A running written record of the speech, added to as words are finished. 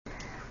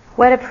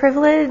What a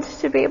privilege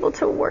to be able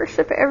to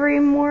worship every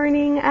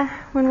morning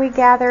when we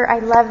gather. I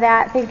love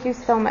that. Thank you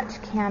so much,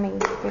 Cammie.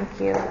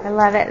 Thank you. I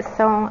love it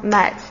so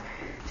much.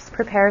 Just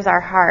prepares our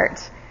heart.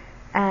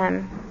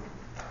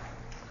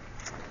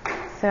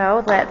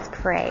 So let's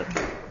pray.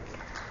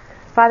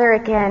 Father,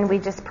 again, we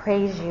just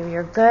praise you.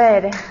 You're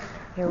good.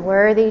 You're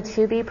worthy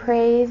to be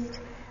praised.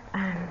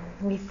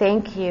 We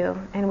thank you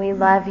and we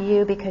love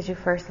you because you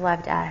first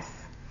loved us.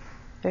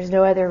 There's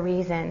no other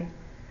reason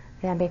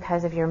than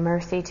because of your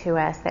mercy to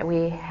us that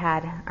we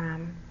had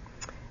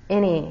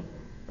any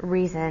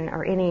reason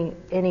or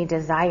any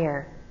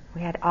desire.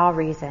 We had all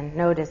reason,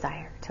 no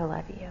desire to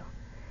love you.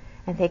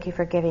 And thank you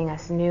for giving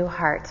us new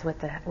hearts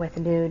with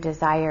new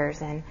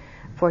desires, and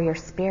for your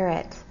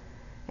Spirit,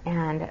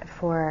 and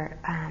for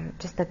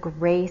just the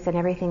grace and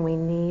everything we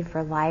need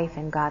for life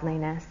and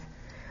godliness.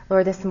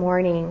 Lord, this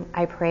morning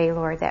I pray,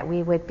 Lord, that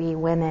we would be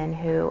women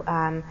who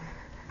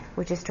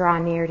would just draw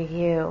near to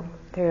you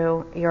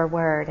through your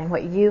word and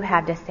what you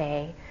have to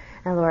say.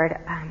 And Lord,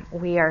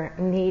 we are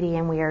needy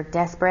and we are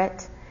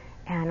desperate.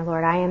 And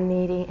Lord, I am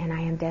needy and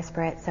I am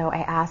desperate. So I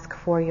ask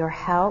for your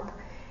help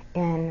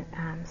in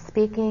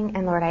speaking.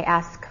 And Lord, I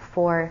ask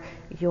for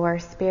your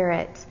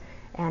Spirit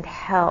and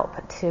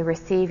help to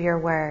receive your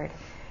word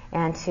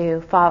and to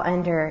fall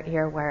under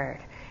your word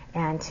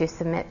and to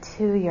submit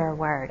to your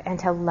word and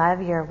to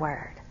love your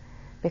word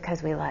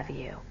because we love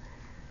you.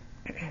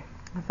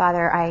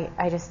 Father, I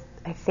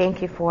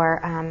thank you for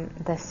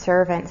the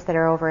servants that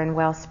are over in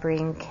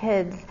Wellspring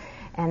Kids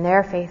and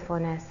their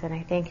faithfulness, and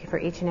I thank you for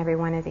each and every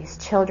one of these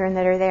children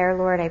that are there,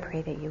 Lord. I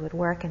pray that you would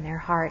work in their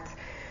hearts,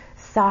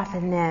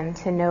 soften them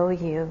to know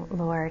you,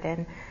 Lord,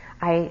 and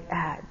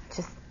I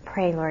just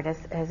pray, Lord,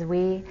 as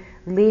we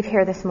leave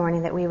here this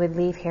morning, that we would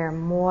leave here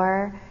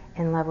more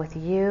in love with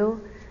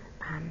you,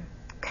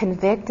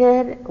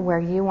 convicted where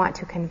you want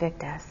to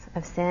convict us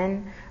of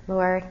sin,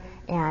 Lord,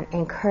 and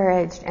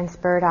encouraged and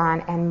spurred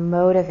on and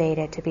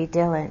motivated to be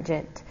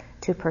diligent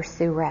to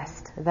pursue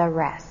the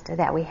rest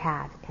that we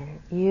have in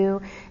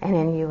you and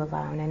in you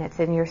alone. And it's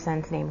in your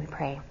Son's name we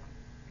pray.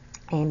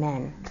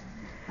 Amen.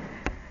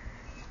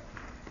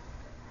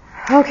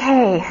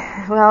 Okay,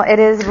 well, it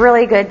is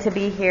really good to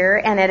be here,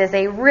 and it is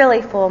a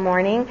really full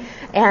morning,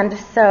 and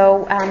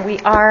so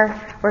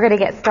we're going to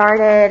get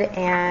started,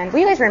 and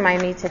will you guys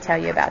remind me to tell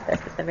you about this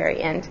at the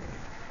very end?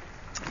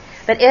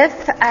 But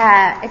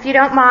if you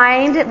don't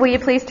mind, will you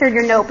please turn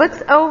your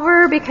notebooks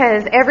over,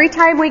 because every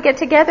time we get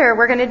together,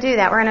 we're going to do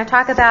that. We're going to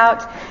talk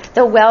about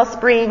the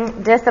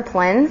Wellspring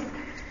disciplines,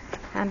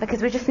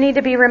 because we just need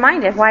to be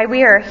reminded why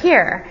we are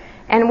here.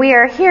 And we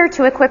are here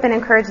to equip and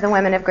encourage the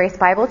women of Grace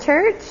Bible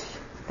Church,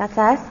 that's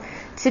us,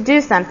 to do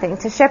something,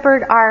 to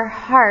shepherd our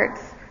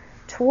hearts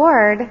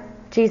toward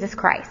Jesus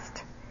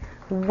Christ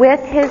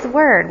with His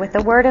Word, with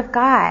the Word of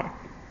God,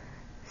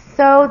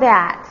 so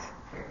that,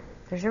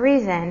 there's a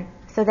reason,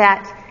 so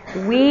that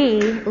we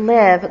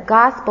live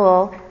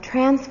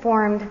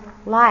gospel-transformed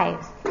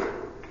lives.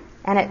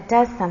 And it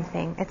does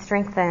something. It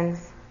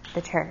strengthens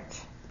the church.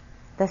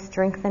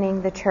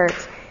 Strengthening the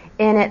church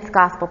in its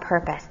gospel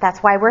purpose. That's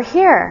why we're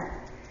here.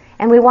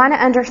 And we want to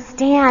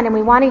understand and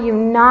we want to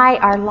unite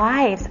our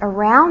lives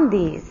around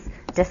these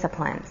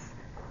disciplines,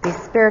 these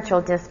spiritual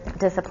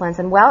disciplines.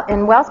 And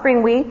in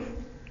Wellspring, we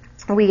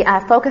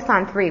focus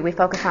on three. We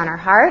focus on our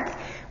hearts,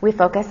 we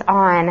focus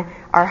on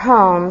our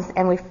homes,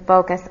 and we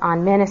focus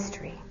on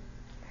ministry.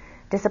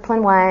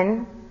 Discipline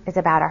 1 is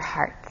about our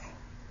hearts.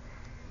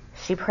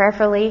 She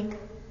prayerfully,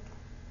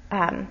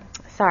 I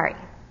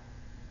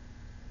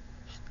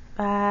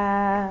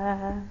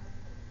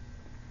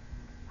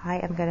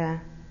am going to,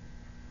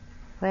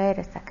 wait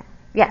a second.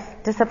 Yes,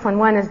 discipline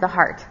 1 is the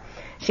heart.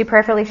 She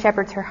prayerfully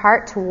shepherds her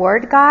heart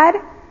toward God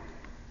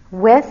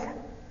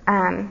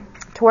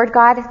toward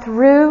God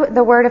through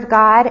the Word of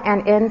God,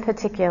 and in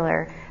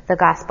particular, the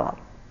gospel.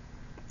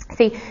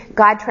 See,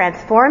 God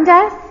transformed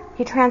us.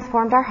 He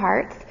transformed our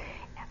hearts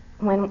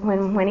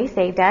when He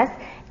saved us,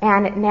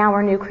 and now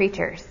we're new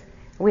creatures.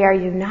 We are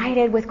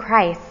united with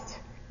Christ.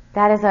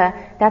 That's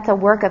a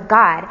work of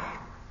God.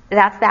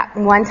 That's that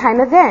one-time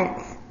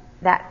event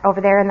that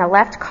over there in the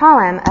left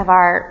column of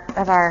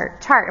our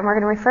chart, and we're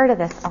going to refer to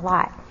this a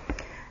lot.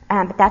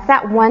 But that's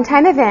that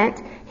one-time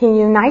event. He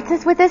unites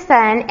us with His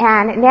Son,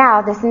 and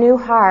now this new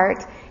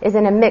heart is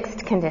in a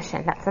mixed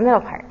condition. That's the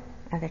middle part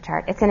of the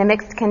chart. It's in a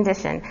mixed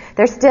condition.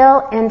 There's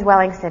still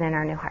indwelling sin in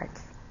our new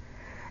hearts.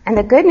 And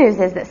the good news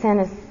is that sin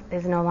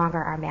is no longer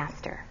our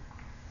master.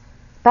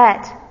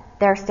 But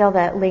there are still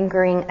the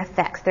lingering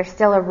effects. There's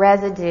still a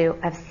residue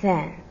of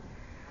sin.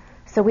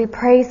 So we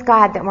praise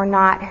God that we're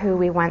not who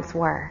we once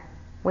were.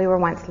 We were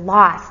once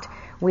lost.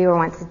 We were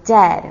once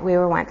dead. We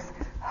were once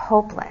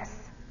hopeless.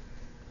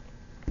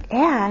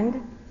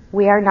 And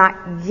we are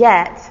not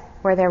yet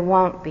where there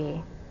won't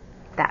be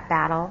that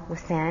battle with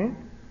sin.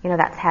 You know,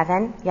 that's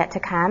heaven yet to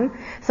come.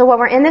 So when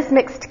we're in this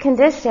mixed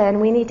condition,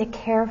 we need to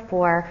care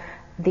for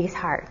these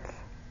hearts.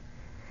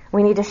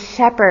 We need to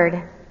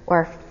shepherd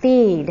or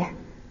feed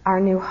our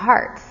new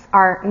hearts,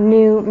 our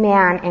new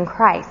man in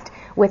Christ,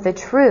 with the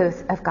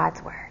truth of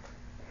God's Word.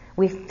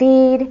 We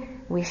feed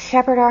We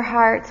shepherd our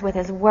hearts with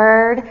His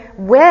Word,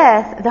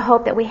 with the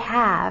hope that we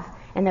have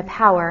in the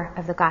power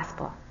of the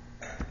gospel.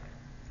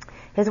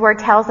 His Word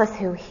tells us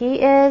who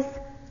He is,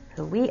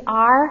 who we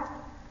are,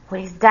 what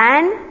He's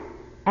done,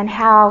 and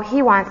how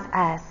He wants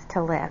us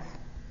to live.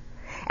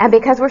 And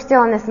because we're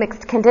still in this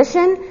mixed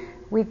condition,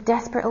 we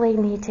desperately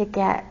need to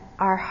get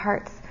our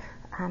hearts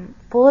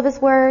full of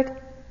His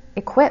Word,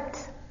 equipped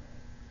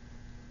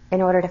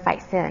in order to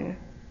fight sin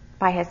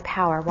by His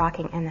power,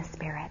 walking in the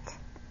Spirit.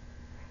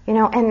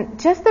 And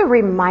just the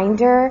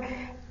reminder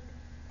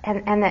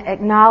and the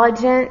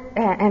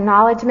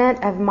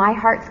acknowledgement of my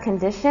heart's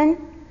condition,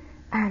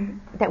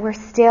 that we're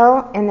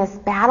still in this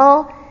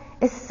battle,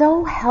 is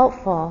so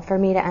helpful for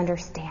me to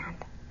understand.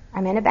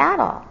 I'm in a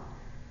battle.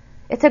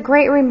 It's a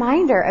great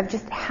reminder of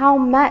just how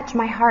much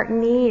my heart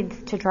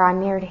needs to draw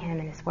near to Him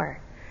in His Word,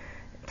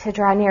 to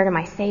draw near to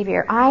my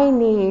Savior. I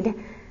need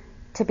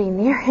to be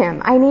near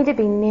Him. I need to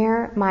be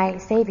near my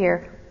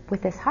Savior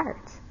with this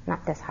heart.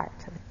 Not this heart,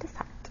 with this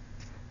heart.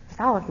 With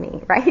all of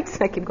me,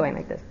 right? I keep going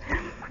like this.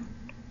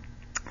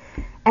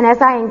 And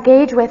as I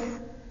engage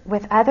with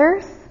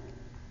others,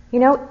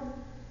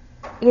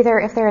 either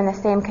if they're in the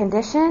same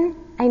condition,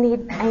 I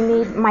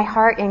need my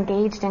heart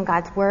engaged in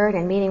God's Word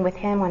and meeting with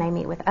Him when I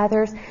meet with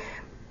others,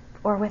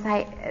 or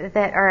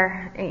that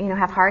are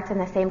have hearts in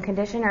the same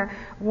condition, or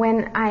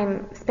when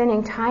I'm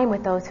spending time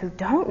with those who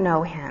don't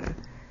know Him,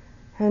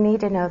 who need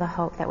to know the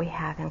hope that we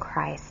have in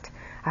Christ.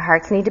 Our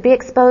hearts need to be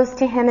exposed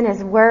to Him and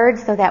His Word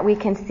so that we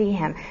can see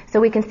Him, so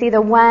we can see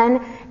the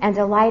one and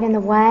delight in the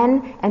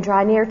one and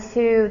draw near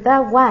to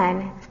the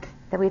one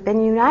that we've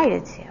been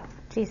united to,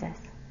 Jesus.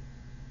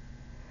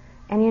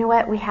 And you know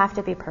what? We have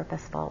to be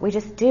purposeful. We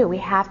just do. We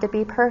have to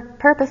be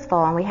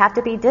purposeful, and we have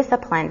to be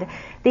disciplined.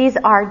 These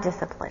are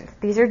disciplines.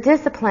 These are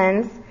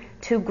disciplines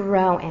to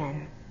grow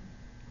in.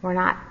 We're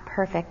not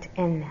perfect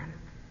in them.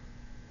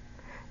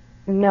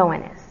 No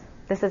one is.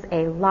 This is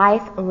a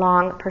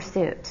lifelong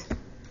pursuit.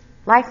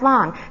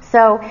 Lifelong.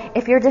 So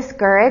if you're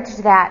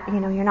discouraged that,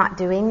 you're not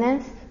doing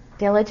this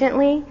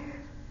diligently,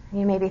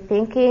 you may be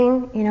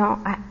thinking, here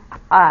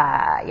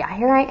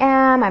I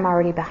am. I'm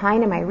already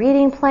behind in my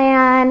reading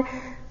plan.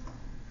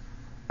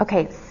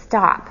 Okay,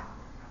 stop.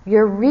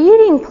 Your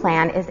reading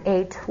plan is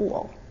a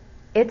tool.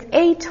 It's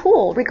a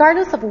tool.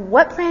 Regardless of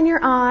what plan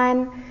you're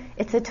on,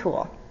 it's a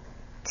tool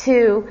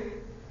to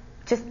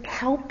just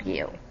help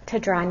you to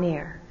draw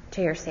near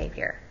to your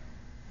Savior.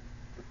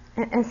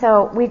 And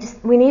so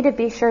we need to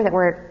be sure that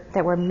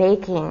we're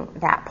making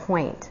that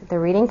point. The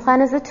reading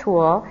plan is a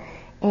tool,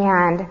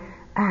 and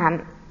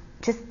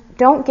just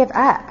don't give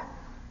up.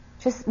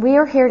 We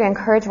are here to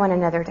encourage one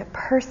another to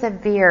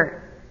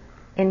persevere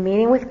in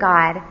meeting with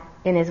God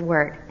in His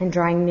Word and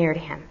drawing near to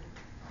Him.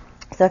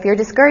 So if you're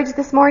discouraged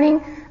this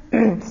morning,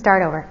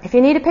 start over. If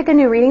you need to pick a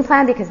new reading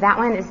plan because that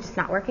one is just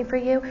not working for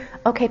you,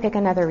 okay, pick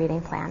another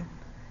reading plan.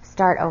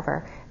 Start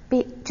over.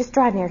 Just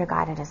draw near to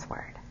God in His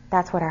Word.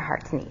 That's what our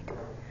hearts need.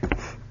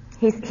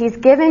 He's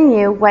given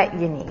you what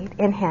you need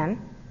in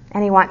Him,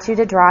 and He wants you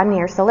to draw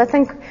near. So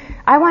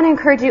I want to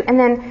encourage you, and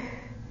then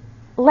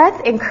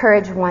let's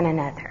encourage one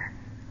another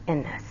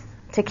in this,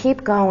 to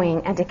keep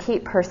going and to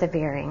keep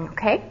persevering,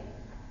 okay?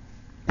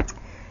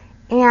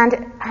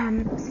 And,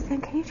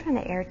 Susan, can you turn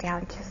the air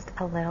down just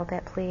a little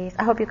bit, please?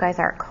 I hope you guys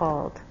aren't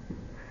cold.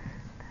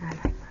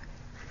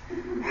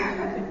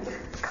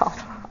 Cold.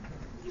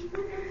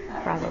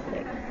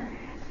 Probably.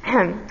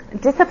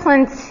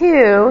 Discipline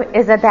 2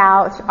 is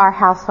about our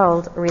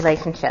household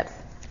relationships.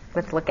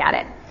 Let's look at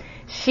it.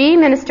 She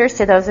ministers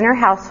to those in her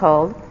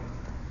household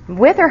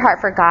with her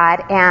heart for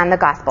God and the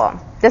gospel.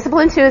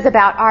 Discipline 2 is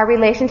about our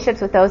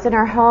relationships with those in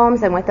our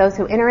homes and with those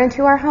who enter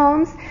into our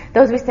homes,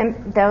 those we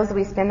spend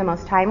the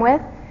most time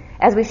with,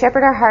 as we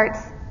shepherd our hearts,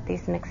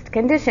 these mixed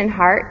condition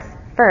hearts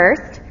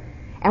first,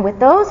 and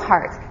with those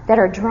hearts that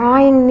are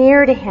drawing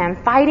near to Him,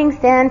 fighting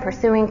sin,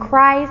 pursuing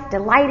Christ,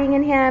 delighting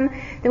in Him,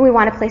 then we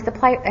want to place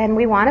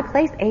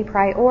a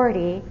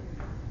priority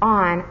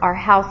on our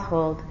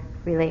household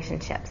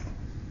relationships.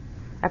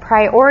 A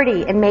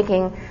priority in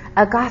making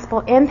a gospel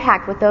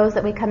impact with those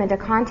that we come into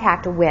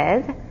contact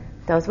with,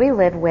 those we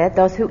live with,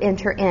 those who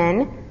enter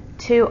in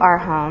to our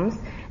homes,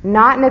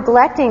 not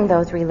neglecting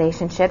those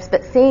relationships,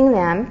 but seeing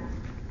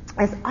them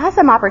as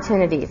awesome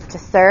opportunities to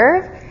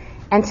serve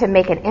and to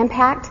make an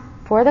impact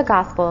for the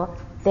gospel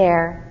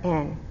there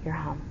in your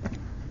home.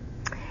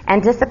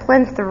 And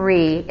discipline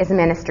 3 is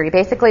ministry.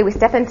 Basically, we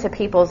step into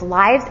people's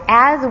lives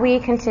as we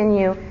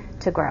continue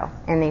to grow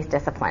in these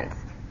disciplines.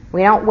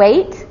 We don't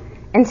wait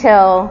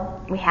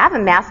until we have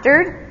them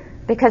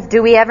mastered, because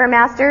do we ever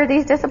master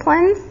these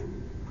disciplines?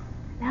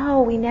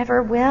 No, we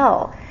never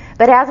will.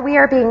 But as we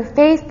are being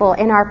faithful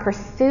in our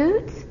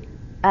pursuit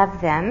of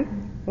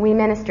them, we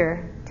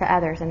minister to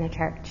others in the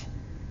church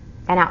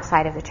and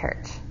outside of the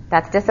church.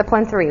 That's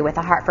discipline 3, with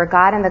a heart for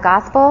God and the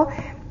gospel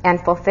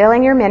and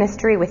fulfilling your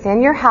ministry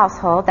within your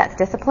household. That's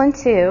discipline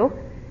 2.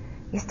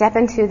 You step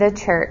into the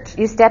church.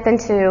 You step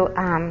into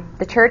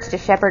the church to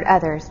shepherd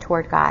others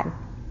toward God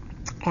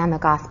and the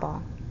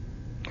gospel.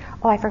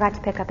 Oh, I forgot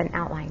to pick up an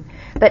outline.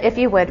 But if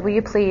you would, will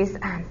you please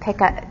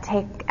take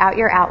out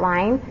your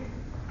outline?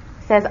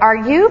 It says, are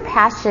you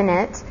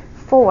passionate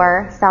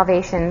for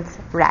salvation's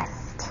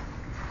rest?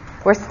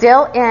 We're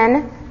still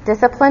in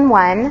Discipline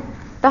 1,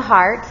 the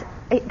heart.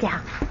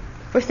 Yeah,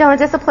 we're still in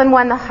Discipline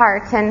 1, the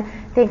heart. And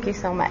thank you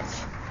so much.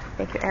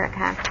 Thank you,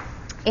 Erica.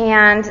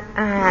 And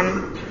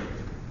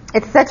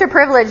it's such a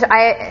privilege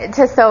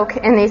to soak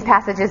in these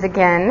passages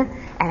again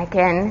and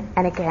again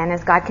and again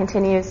as God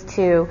continues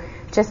to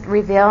just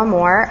reveal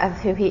more of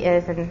who He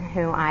is and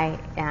who I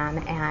am.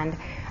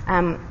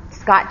 And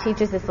Scott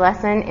teaches this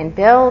lesson in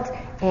Build,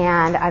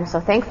 and I'm so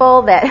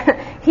thankful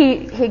that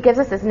he gives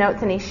us his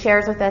notes and he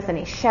shares with us and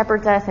he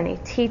shepherds us and he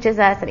teaches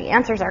us and he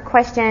answers our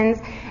questions,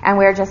 and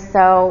we're just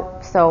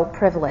so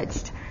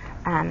privileged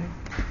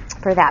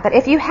for that. But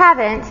if you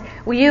haven't,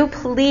 will you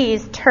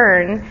please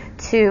turn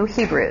to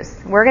Hebrews?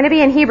 We're going to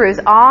be in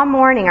Hebrews all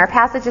morning. Our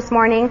passage this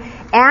morning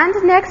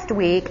and next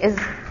week is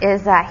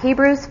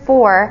Hebrews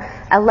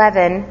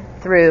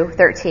 4:11 through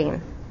 13.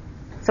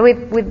 So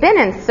we've been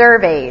in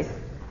surveys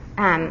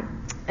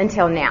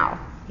until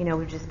now. You know,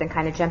 we've just been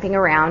kind of jumping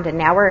around, and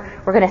now we're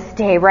going to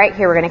stay right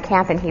here. We're going to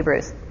camp in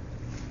Hebrews.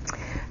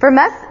 For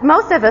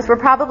most of us, we're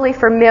probably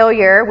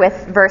familiar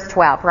with verse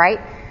 12, right?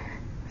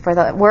 For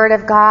the word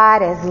of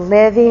God is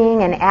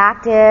living and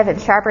active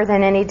and sharper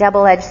than any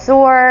double-edged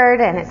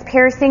sword, and it's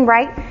piercing,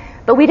 right?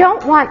 But we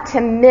don't want to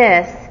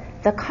miss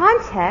the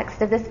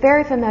context of this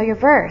very familiar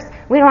verse.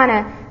 We don't want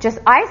to just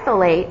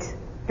isolate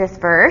this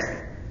verse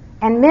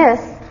and miss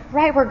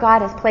right where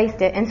God has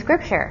placed it in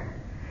Scripture.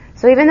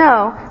 So even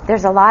though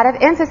there's a lot of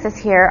emphasis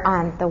here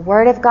on the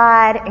Word of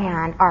God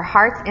and our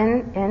hearts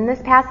in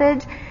this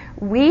passage,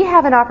 we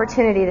have an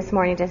opportunity this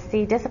morning to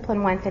see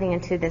Discipline 1 fitting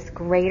into this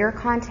greater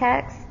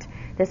context,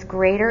 this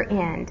greater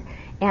end,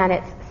 and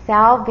it's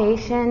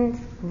salvation's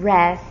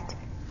rest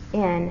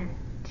in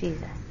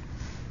Jesus.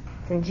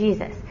 It's in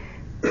Jesus.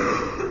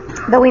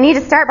 But we need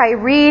to start by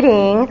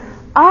reading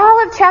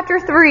all of chapter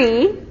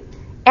 3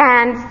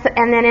 and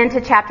then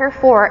into chapter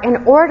 4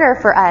 in order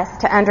for us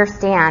to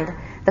understand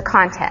the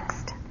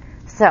context.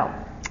 So,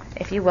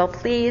 if you will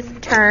please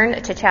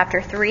turn to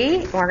chapter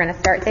 3. We're going to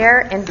start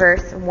there in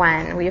verse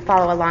 1. Will you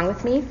follow along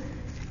with me?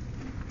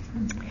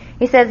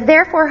 He says,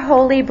 therefore,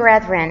 holy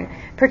brethren,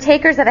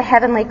 partakers of a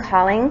heavenly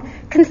calling,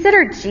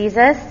 consider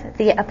Jesus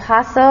the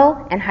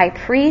apostle and high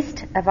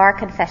priest of our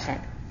confession.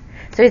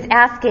 So he's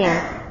asking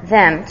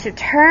them to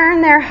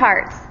turn their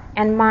hearts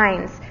and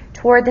minds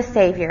toward the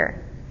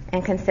Savior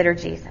and consider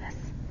Jesus.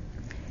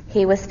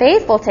 He was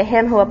faithful to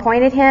him who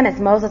appointed him, as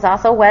Moses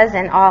also was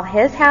in all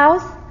his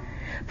house.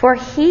 For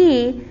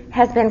he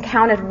has been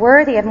counted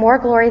worthy of more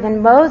glory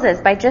than Moses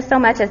by just so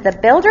much as the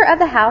builder of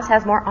the house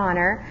has more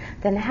honor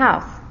than the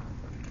house.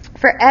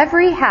 For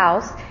every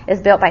house is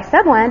built by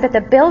someone, but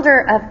the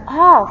builder of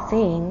all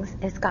things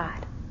is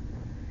God.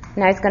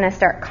 Now he's going to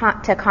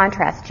start to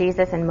contrast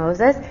Jesus and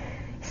Moses.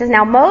 He says,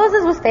 now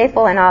Moses was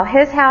faithful in all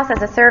his house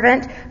as a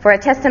servant for a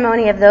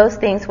testimony of those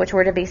things which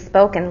were to be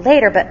spoken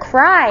later, but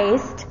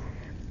Christ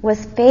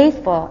was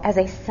faithful as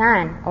a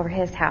son over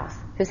his house,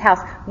 whose house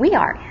we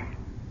are in,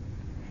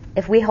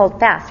 if we hold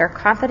fast our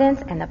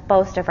confidence and the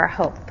boast of our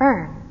hope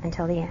firm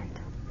until the end.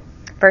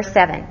 Verse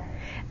 7.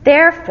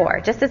 Therefore,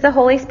 just as the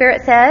Holy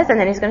Spirit says, and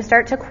then he's going to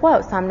start to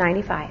quote Psalm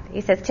 95.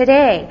 He says,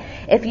 today,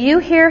 if you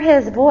hear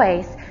his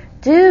voice,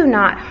 do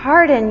not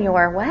harden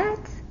your what?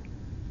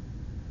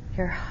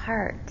 Your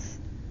heart.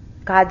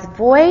 God's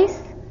voice,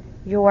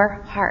 your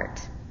heart.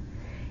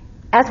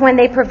 As when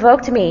they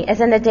provoked me,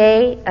 as in the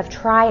day of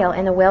trial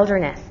in the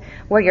wilderness,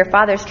 where your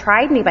fathers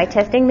tried me by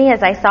testing me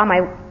as I saw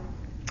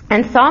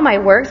my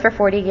works for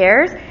 40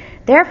 years.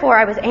 Therefore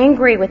I was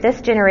angry with this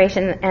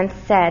generation and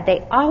said,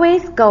 they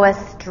always go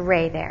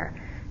astray there.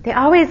 They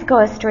always go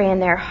astray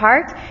in their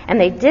heart, and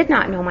they did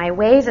not know my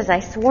ways. As I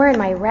swore in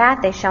my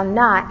wrath, they shall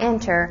not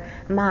enter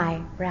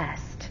my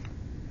rest.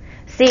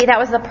 See, that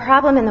was the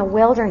problem in the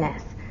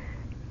wilderness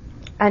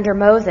under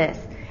Moses.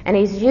 And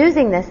he's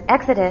using this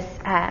Exodus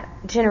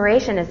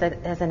generation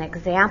as an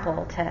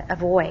example to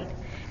avoid.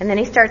 And then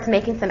he starts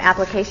making some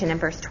application in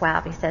verse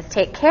 12. He says,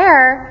 take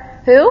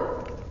care, who?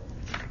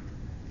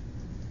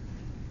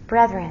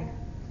 Brethren.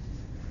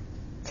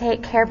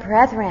 Take care,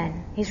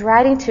 brethren. He's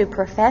writing to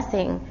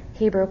professing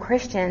Hebrew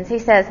Christians. He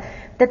says,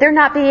 that there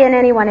not be in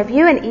any one of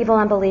you an evil,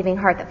 unbelieving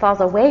heart that falls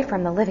away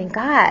from the living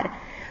God,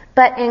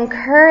 but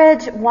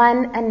encourage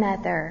one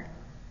another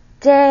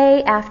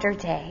day after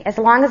day, as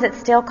long as it's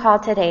still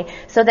called today,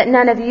 so that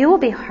none of you will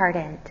be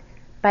hardened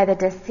by the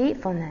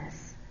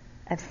deceitfulness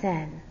of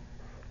sin.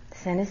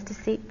 Sin is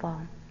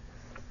deceitful.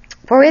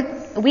 For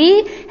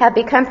we have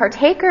become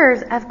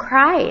partakers of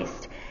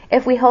Christ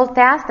if we hold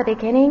fast the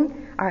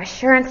beginning, our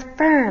assurance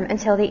firm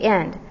until the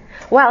end.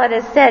 While it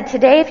is said,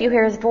 today if you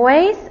hear his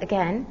voice,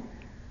 again,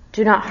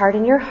 do not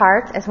harden your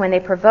hearts as when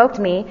they provoked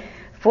me.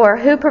 For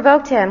who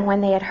provoked him when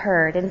they had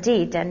heard?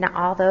 Indeed, did not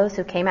all those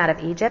who came out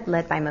of Egypt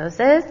led by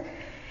Moses?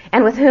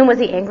 And with whom was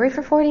he angry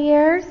for 40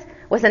 years?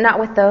 Was it not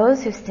with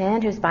those who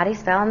sinned, whose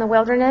bodies fell in the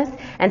wilderness?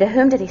 And to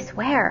whom did he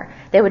swear?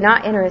 They would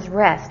not enter his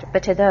rest,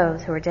 but to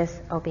those who were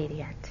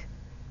disobedient.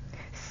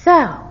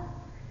 So,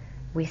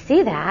 we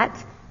see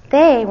that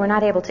they were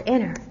not able to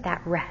enter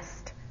that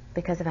rest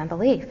because of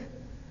unbelief.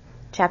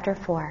 Chapter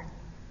 4,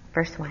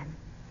 verse 1.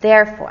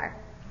 Therefore,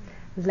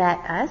 let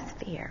us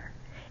fear,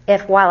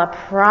 if while a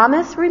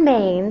promise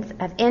remains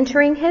of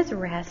entering his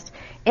rest,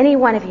 any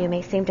one of you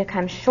may seem to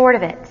come short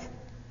of it.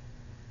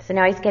 So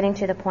now he's getting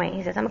to the point.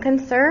 He says, I'm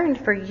concerned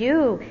for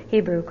you,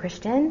 Hebrew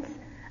Christians.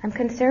 I'm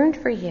concerned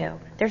for you.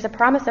 There's a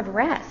promise of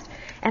rest.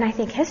 And I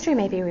think history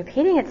may be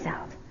repeating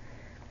itself.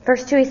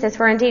 Verse 2, he says,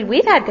 for indeed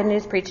we've had good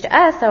news preached to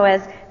us, so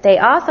as they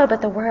also,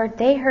 but the word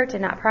they heard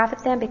did not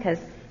profit them, because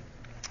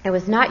it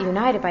was not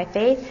united by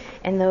faith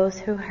in those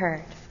who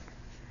heard.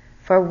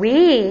 For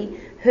we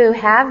who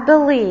have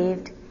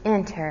believed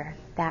enter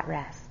that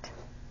rest.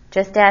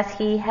 Just as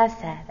he has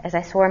said, as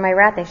I swore in my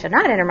wrath, they shall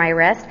not enter my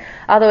rest,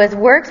 although his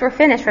works were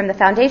finished from the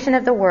foundation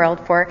of the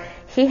world. For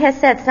he has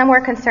said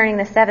somewhere concerning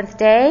the seventh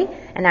day,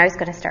 and now he's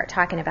going to start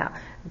talking about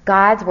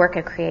God's work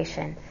of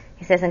creation.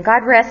 He says, and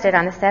God rested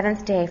on the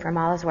seventh day from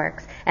all his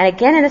works. And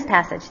again in this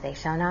passage, they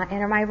shall not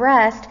enter my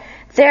rest.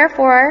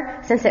 Therefore,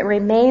 since it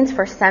remains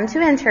for some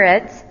to enter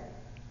it,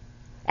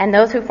 and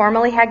those who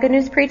formerly had good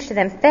news preached to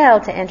them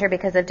failed to enter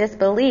because of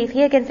disbelief,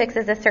 he again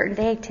fixes a certain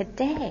day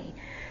today,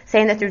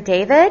 saying that through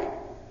David,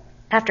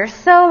 after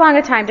so long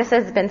a time, just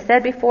as has been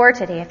said before,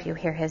 today if you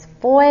hear his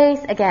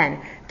voice,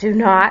 again, do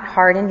not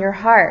harden your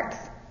hearts.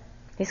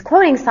 He's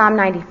quoting Psalm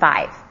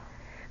 95,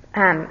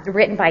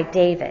 written by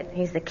David.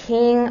 He's the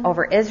king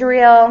over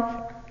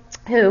Israel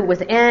who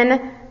was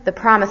in the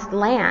promised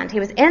land. He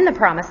was in the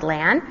promised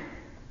land,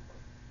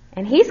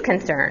 and he's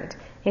concerned.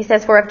 He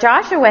says, for if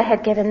Joshua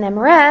had given them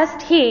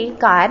rest, he,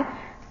 God,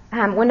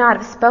 would not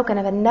have spoken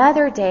of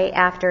another day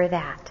after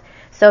that.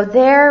 So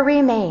there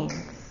remains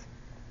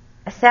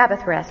a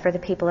Sabbath rest for the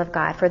people of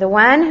God. For the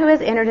one who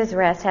has entered his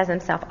rest has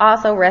himself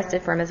also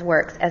rested from his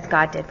works as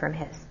God did from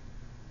his.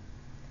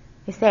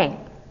 He's saying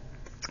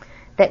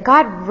that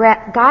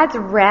God's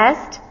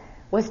rest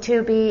was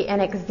to be an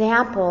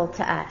example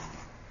to us,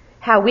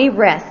 how we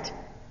rest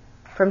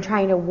from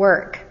trying to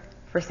work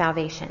for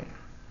salvation.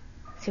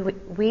 See,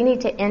 we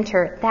need to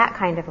enter that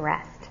kind of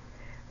rest,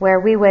 where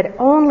we would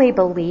only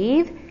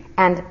believe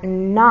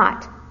and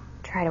not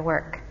try to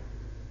work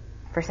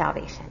for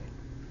salvation,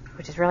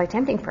 which is really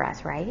tempting for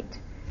us, right?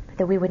 But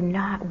that we would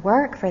not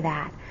work for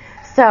that.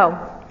 So,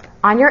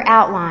 on your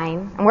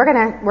outline, and we're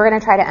gonna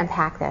try to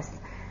unpack this,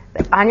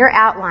 but on your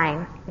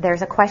outline,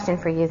 there's a question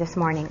for you this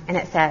morning, and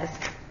it says,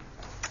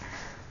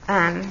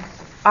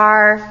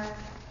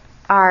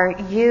 are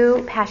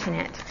you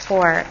passionate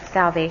for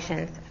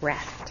salvation's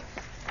rest?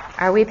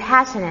 Are we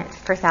passionate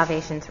for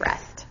salvation's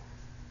rest?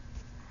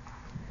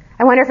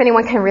 I wonder if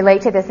anyone can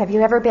relate to this. Have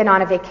you ever been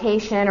on a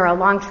vacation or a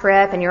long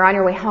trip and you're on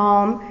your way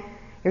home,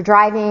 you're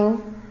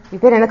driving, you've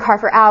been in the car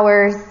for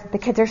hours, the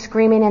kids are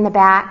screaming in the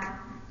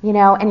back,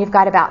 and you've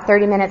got about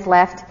 30 minutes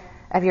left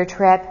of your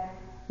trip,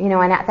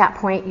 and at that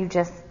point you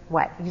just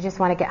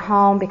want to get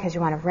home because you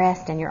want to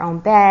rest in your own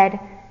bed,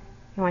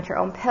 you want your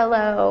own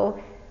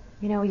pillow,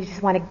 you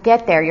just want to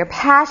get there. You're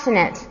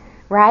passionate,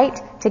 right,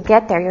 to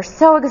get there. You're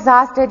so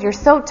exhausted, you're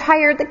so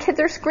tired, the kids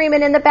are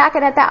screaming in the back,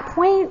 and at that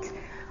point,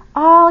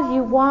 all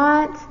you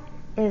want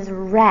is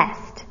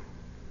rest.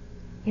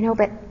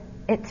 But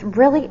it's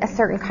really a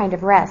certain kind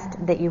of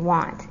rest that you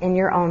want in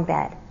your own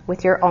bed,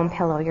 with your own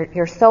pillow.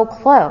 You're so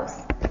close.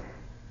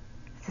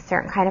 It's a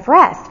certain kind of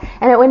rest.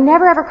 And it would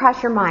never ever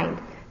cross your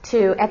mind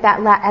to, at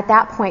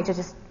that point, to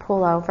just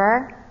pull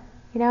over,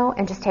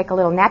 and just take a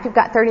little nap. You've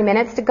got 30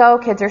 minutes to go,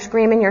 kids are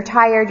screaming, you're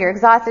tired, you're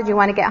exhausted, you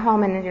want to get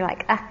home, and then you're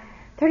like,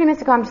 30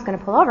 minutes ago, I'm just going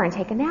to pull over and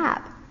take a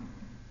nap.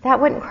 That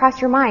wouldn't cross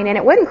your mind. And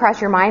it wouldn't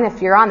cross your mind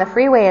if you're on the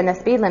freeway and the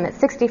speed limit's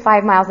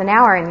 65 miles an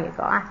hour and you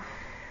go, I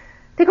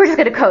think we're just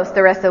going to coast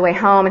the rest of the way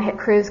home and hit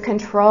cruise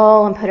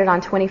control and put it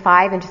on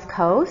 25 and just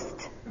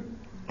coast.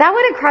 That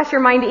wouldn't cross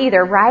your mind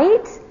either,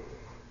 right?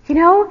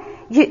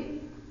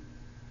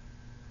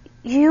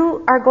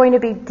 You are going to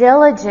be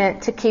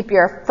diligent to keep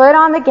your foot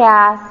on the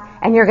gas,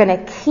 and you're going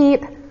to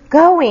keep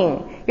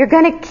going. You're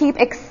going to keep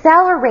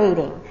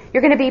accelerating.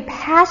 You're going to be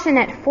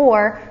passionate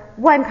for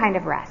one kind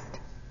of rest.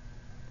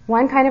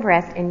 One kind of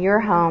rest in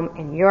your home,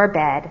 in your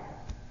bed.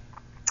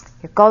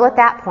 Your goal at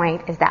that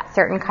point is that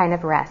certain kind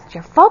of rest.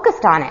 You're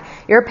focused on it.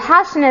 You're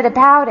passionate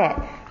about it.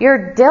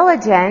 You're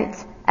diligent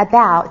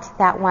about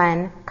that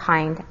one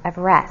kind of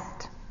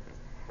rest.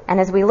 And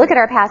as we look at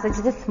our passage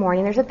this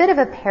morning, there's a bit of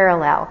a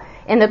parallel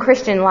in the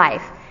Christian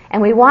life.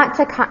 And we want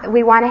to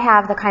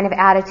have the kind of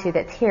attitude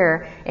that's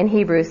here in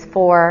Hebrews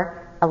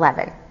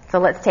 4:11. So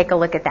let's take a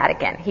look at that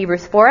again.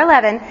 Hebrews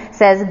 4:11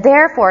 says,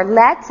 therefore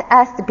let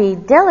us be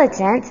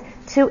diligent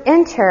to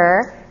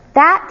enter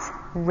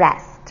that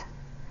rest.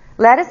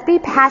 Let us be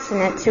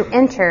passionate to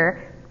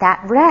enter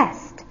that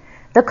rest.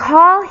 The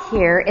call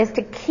here is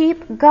to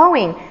keep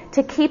going,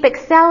 to keep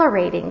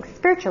accelerating,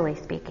 spiritually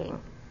speaking,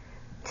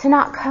 to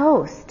not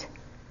coast.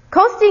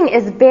 Coasting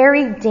is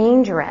very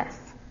dangerous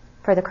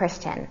for the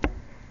Christian.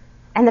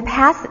 And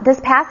this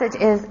passage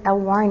is a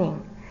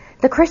warning.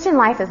 The Christian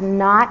life is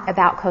not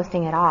about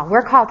coasting at all.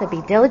 We're called to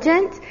be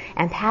diligent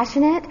and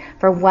passionate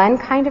for one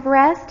kind of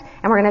rest,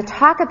 and we're going to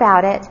talk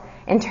about it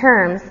in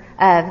terms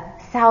of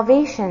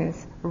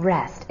salvation's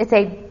rest. It's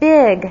a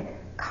big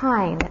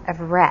kind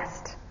of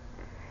rest.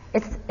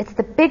 It's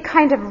the big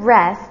kind of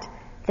rest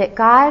that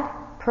God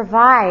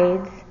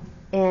provides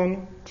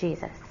in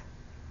Jesus.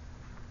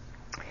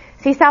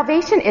 See,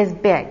 salvation is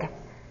big.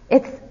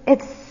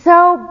 It's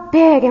so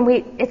big, and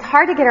it's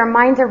hard to get our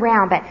minds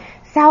around, but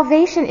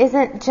salvation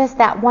isn't just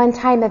that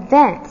one-time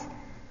event.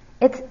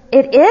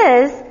 It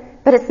is,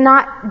 but it's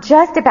not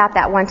just about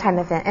that one-time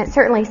event. It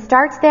certainly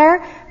starts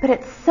there, but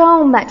it's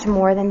so much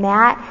more than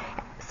that.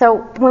 So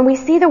when we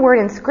see the word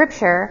in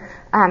Scripture,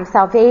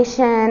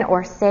 salvation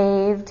or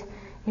saved,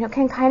 it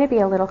can kind of be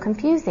a little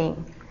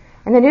confusing.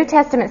 In the New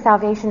Testament,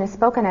 salvation is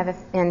spoken of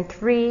in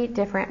 3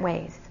 different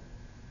ways.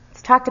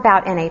 It's talked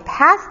about in a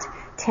past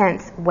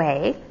tense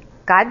way.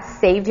 God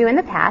saved you in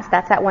the past.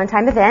 That's that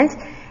one-time event.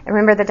 And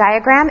remember the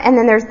diagram? And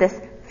then there's this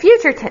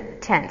future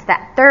tense,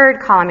 that third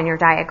column in your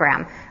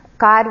diagram.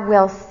 God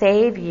will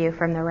save you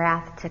from the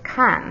wrath to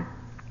come.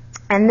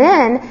 And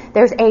then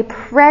there's a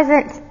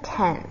present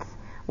tense.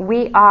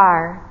 We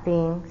are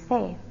being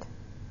saved.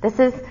 This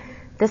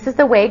is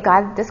the way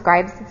God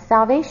describes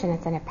salvation.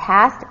 It's in a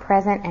past,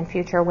 present, and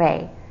future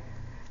way.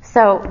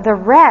 So the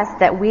rest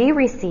that we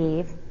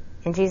receive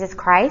in Jesus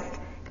Christ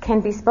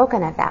can be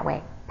spoken of that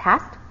way.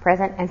 Past,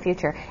 present, and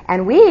future.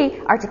 And we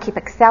are to keep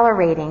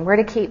accelerating. We're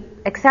to keep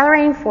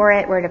accelerating for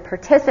it. We're to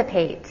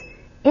participate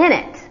in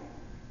it.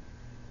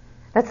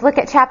 Let's look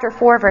at chapter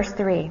 4, verse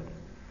 3.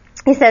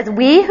 He says,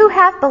 we who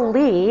have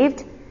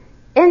believed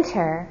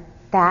enter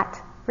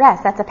that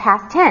rest. That's a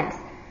past tense.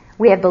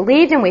 We have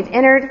believed and we've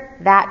entered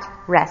that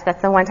rest.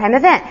 That's the one-time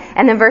event.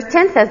 And then verse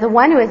 10 says, the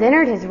one who has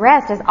entered his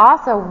rest has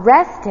also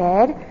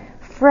rested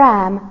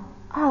from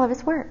all of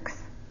his works.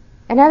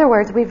 In other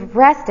words, we've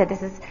rested.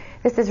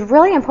 This is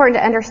really important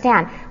to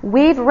understand.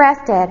 We've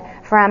rested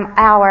from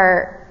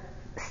our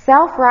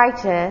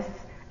self-righteous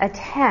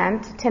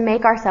attempt to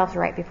make ourselves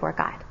right before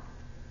God.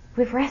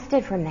 We've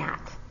rested from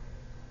that.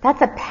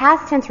 That's a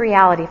past tense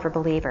reality for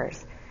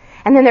believers.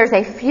 And then there's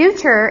a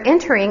future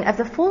entering of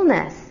the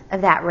fullness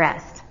of that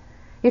rest.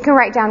 You can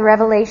write down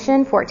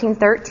Revelation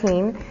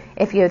 14:13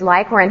 if you'd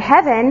like. We're in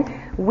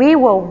heaven. We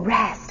will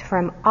rest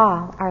from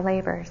all our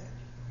labors.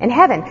 In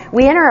heaven,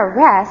 we enter a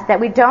rest that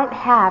we don't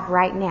have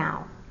right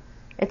now.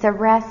 It's a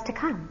rest to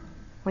come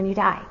when you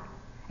die.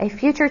 A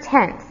future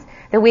tense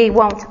that we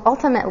won't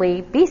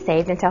ultimately be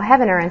saved until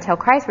heaven or until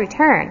Christ's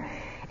return.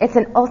 It's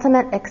an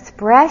ultimate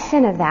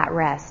expression of that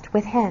rest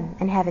with Him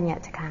in heaven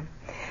yet to come.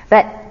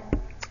 But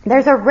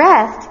there's a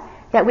rest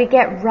that we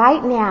get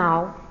right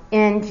now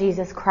in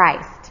Jesus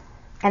Christ.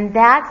 And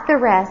that's the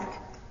rest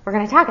we're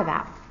going to talk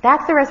about.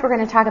 That's the rest we're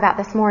going to talk about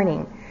this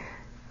morning.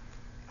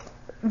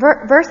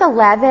 Verse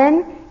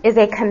 11 is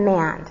a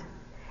command.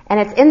 And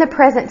it's in the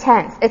present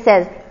tense. It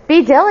says,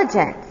 be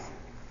diligent.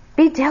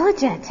 Be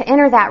diligent to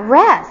enter that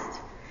rest.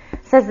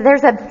 It says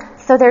there's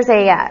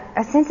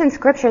a sense in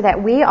Scripture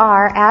that we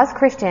are, as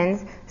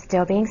Christians,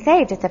 still being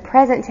saved. It's a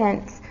present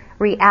tense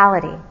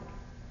reality.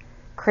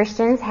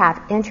 Christians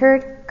have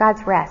entered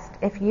God's rest.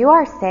 If you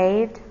are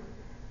saved,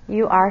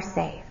 you are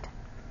saved.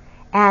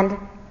 And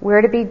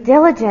we're to be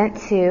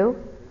diligent to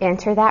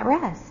enter that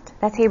rest.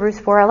 That's Hebrews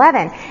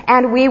 4:11.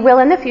 And we will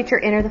in the future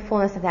enter the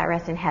fullness of that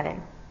rest in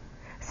heaven.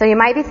 So you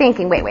might be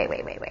thinking, wait.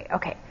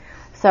 Okay.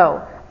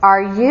 So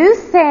are you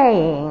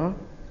saying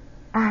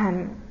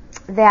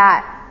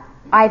that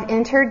I've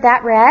entered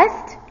that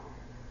rest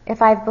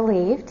if I've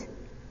believed,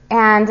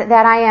 and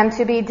that I am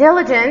to be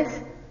diligent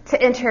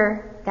to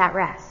enter that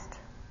rest?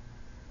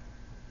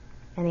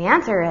 And the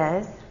answer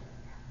is,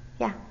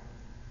 yeah.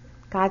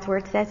 God's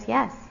Word says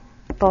yes.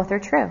 Both are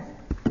true.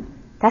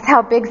 That's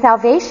how big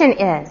salvation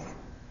is.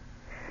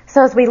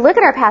 So as we look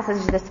at our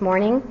passage this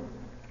morning,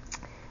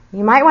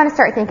 you might want to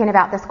start thinking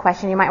about this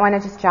question. You might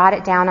want to just jot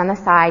it down on the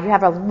side. You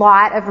have a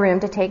lot of room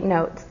to take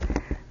notes.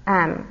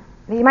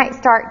 You might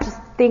start just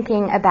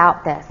thinking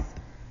about this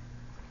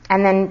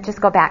and then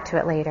just go back to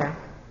it later.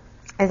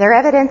 Is there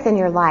evidence in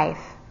your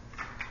life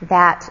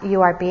that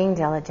you are being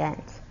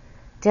diligent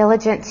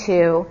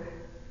to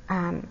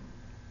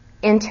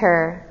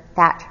enter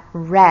that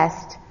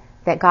rest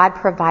that God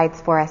provides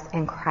for us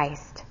in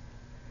Christ?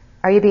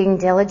 Are you being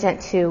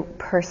diligent to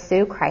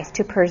pursue Christ,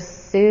 to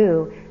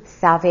pursue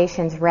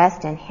salvation's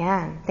rest in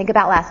Him? Think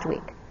about last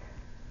week.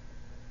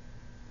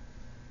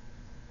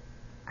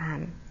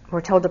 We're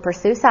told to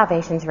pursue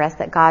salvation's rest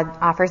that God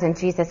offers in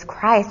Jesus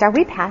Christ. Are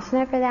we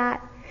passionate for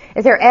that?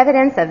 Is there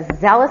evidence of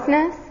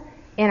zealousness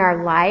in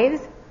our lives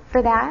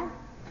for that,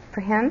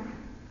 for Him?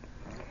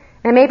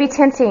 And it may be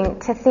tempting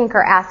to think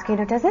or ask,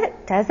 does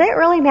it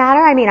really matter?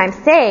 I mean, I'm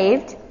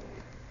saved.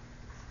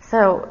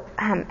 So,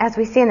 as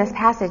we see in this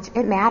passage,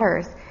 it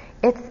matters.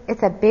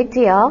 It's a big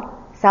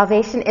deal.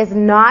 Salvation is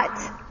not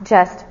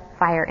just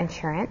fire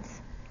insurance.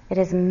 It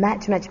is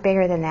much, much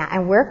bigger than that.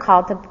 And we're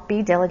called to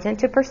be diligent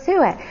to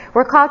pursue it.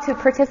 We're called to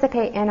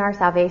participate in our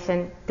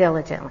salvation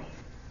diligently.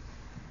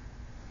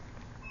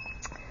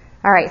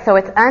 All right, so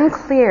it's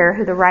unclear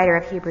who the writer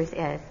of Hebrews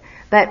is,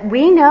 but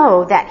we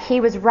know that he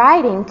was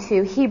writing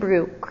to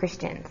Hebrew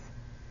Christians.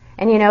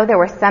 And there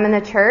were some in the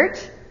church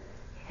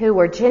who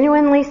were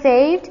genuinely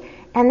saved,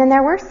 and then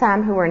there were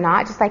some who were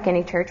not, just like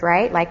any church,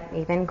 right? Like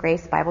even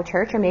Grace Bible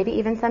Church, or maybe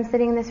even some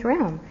sitting in this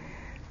room.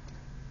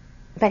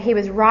 But he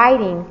was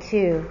writing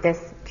to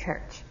this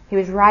church. He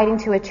was writing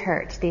to a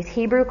church, these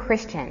Hebrew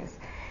Christians.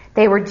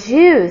 They were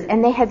Jews,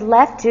 and they had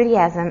left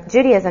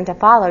Judaism to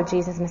follow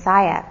Jesus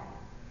Messiah.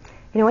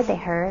 You know what they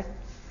heard?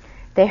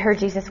 They heard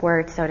Jesus'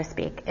 words, so to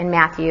speak, in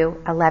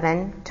Matthew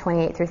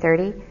 11:28 through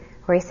 30,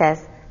 where he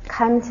says,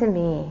 "Come to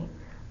me,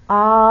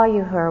 all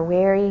you who are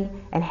weary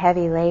and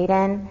heavy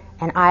laden,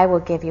 and I will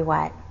give you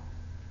what?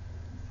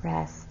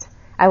 Rest.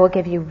 I will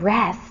give you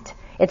rest.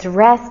 It's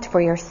rest for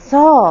your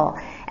soul."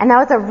 And that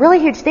was a really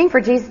huge thing for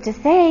Jesus to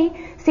say.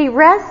 See,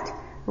 rest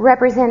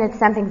represented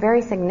something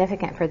very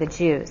significant for the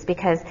Jews,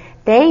 because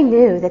they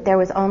knew that there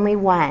was only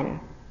one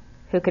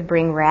who could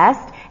bring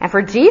rest. And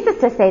for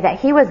Jesus to say that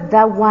he was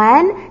the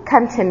one,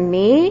 "Come to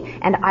me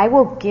and I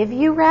will give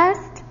you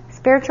rest,"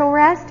 spiritual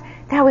rest,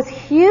 that was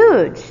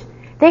huge.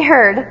 They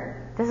heard,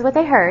 this is what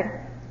they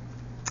heard,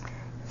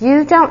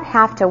 "You don't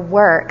have to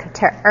work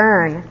to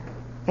earn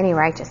any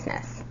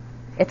righteousness.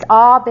 It's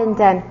all been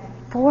done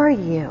for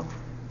you."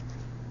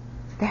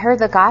 They heard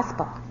the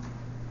gospel.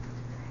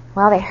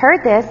 Well, they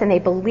heard this and they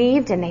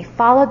believed and they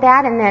followed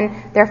that, and then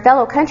their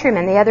fellow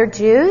countrymen, the other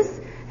Jews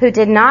who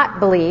did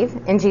not believe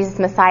in Jesus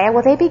Messiah,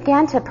 well, they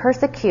began to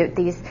persecute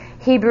these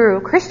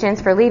Hebrew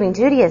Christians for leaving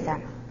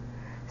Judaism.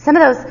 Some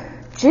of those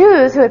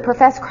Jews who had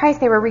professed Christ,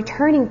 they were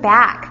returning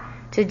back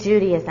to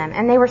Judaism,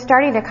 and they were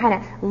starting to kind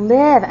of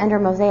live under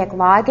Mosaic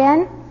law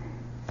again.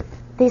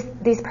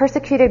 These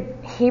persecuted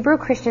Hebrew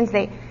Christians,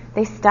 they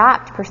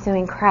stopped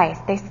pursuing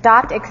Christ. They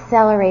stopped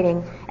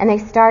accelerating, and they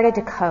started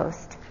to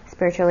coast,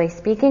 spiritually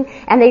speaking,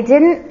 and they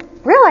didn't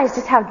realize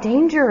just how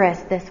dangerous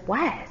this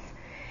was.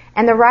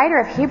 And the writer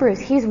of Hebrews,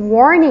 he's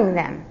warning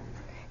them.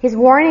 He's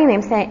warning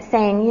them, saying,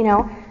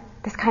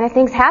 this kind of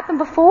thing's happened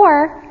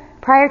before,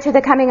 prior to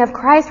the coming of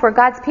Christ, where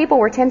God's people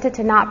were tempted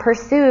to not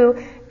pursue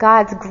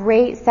God's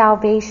great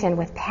salvation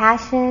with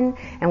passion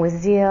and with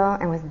zeal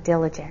and with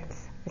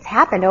diligence. It's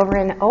happened over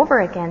and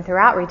over again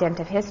throughout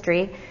redemptive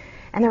history.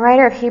 And the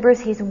writer of Hebrews,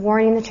 he's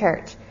warning the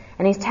church.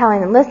 And he's telling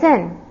them,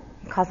 listen,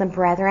 he calls them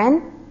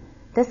brethren,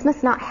 this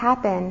must not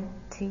happen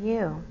to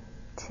you,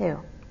 too.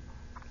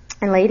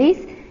 And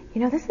ladies,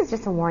 this is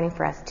just a warning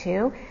for us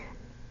too.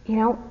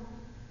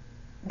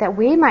 That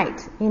we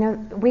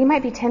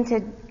might be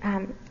tempted,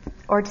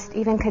 or just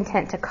even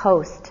content to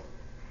coast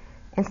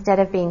instead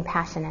of being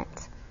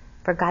passionate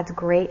for God's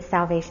great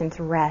salvation's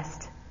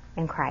rest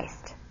in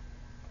Christ.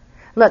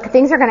 Look,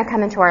 things are going to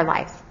come into our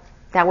lives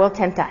that will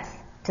tempt us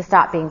to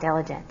stop being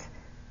diligent,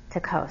 to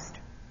coast.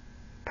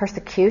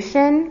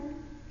 Persecution,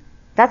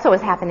 that's what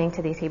was happening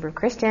to these Hebrew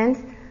Christians.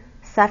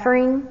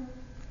 Suffering,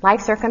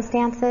 life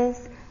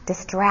circumstances,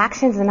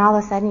 distractions, and all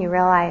of a sudden you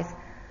realize,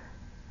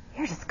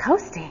 you're just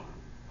coasting.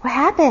 What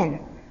happened?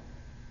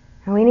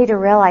 And we need to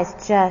realize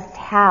just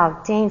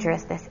how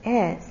dangerous this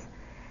is.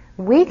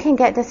 We can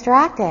get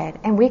distracted,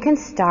 and we can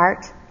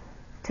start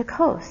to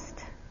coast.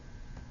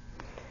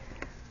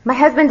 My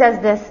husband does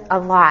this a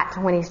lot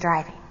when he's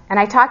driving. And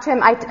I talked to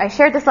him, I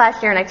shared this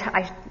last year, and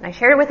I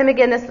shared it with him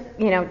again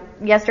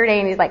yesterday,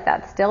 and he's like,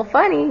 "That's still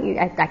funny.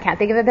 I can't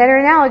think of a better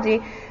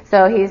analogy."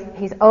 So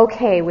he's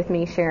okay with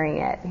me sharing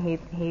it. He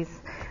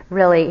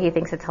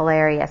thinks it's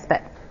hilarious.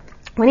 But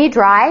when he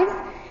drives,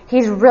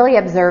 he's really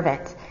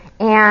observant,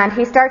 and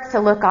he starts to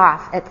look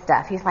off at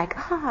stuff. He's like,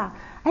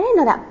 I didn't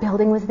know that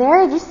building was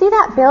there. Did you see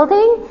that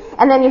building?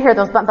 And then you hear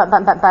those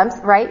bumps,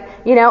 right?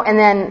 And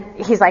then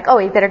he's like, oh,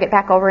 he better get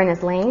back over in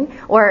his lane.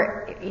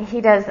 Or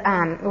he does,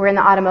 we're in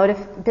the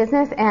automotive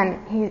business,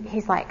 and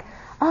he's like,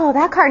 oh,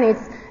 that car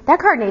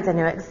needs a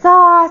new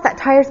exhaust, that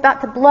tire's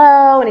about to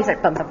blow, and he's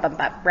like, bump,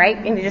 right?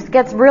 And he just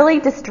gets really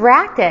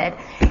distracted.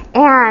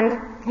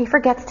 And he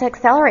forgets to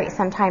accelerate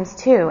sometimes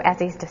too, as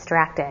he's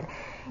distracted.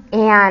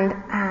 And,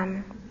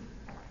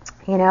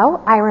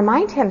 I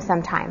remind him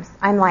sometimes.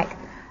 I'm like,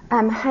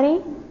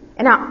 honey,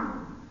 now,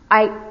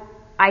 I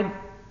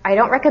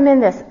don't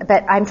recommend this,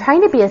 but I'm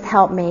trying to be his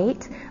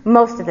helpmate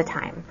most of the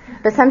time.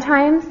 But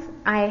sometimes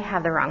I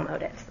have the wrong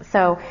motives.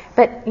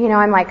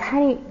 I'm like,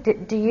 honey,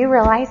 do you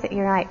realize that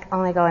you're like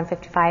only going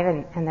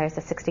 55 and there's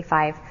a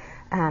 65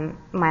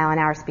 mile an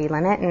hour speed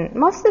limit? And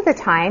most of the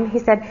time, he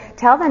said,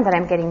 tell them that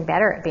I'm getting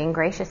better at being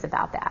gracious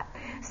about that.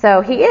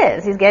 So he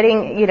is. He's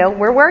getting,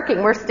 we're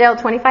working. We're still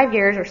 25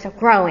 years. We're still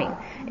growing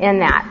in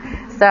that.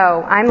 So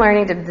I'm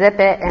learning to zip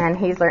it, and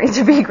he's learning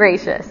to be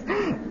gracious.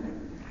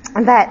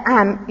 But,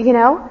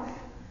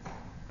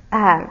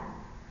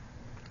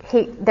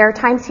 there are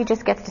times he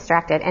just gets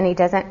distracted and he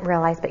doesn't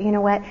realize, but you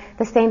know what?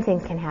 The same thing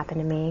can happen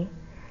to me.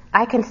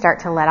 I can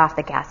start to let off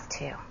the gas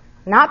too.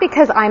 Not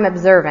because I'm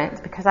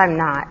observant, because I'm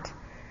not.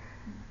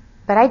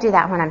 But I do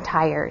that when I'm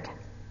tired.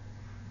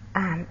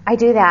 I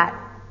do that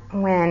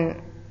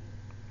when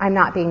I'm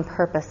not being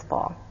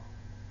purposeful.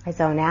 I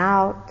zone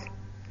out.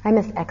 I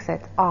miss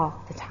exits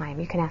all the time.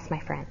 You can ask my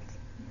friends.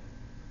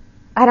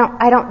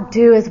 I don't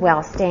do as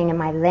well staying in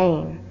my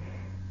lane.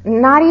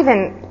 Not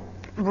even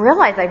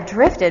realize I've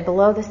drifted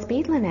below the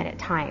speed limit at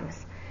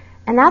times.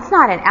 And that's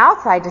not an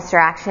outside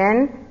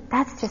distraction.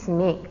 That's just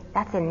me.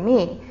 That's in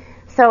me.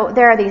 So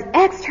there are these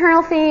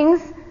external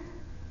things,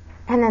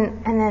 and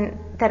then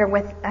that are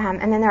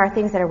and then there are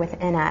things that are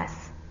within us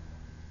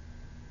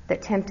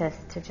that tempt us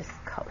to just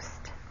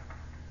coast.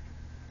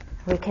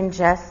 We can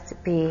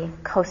just be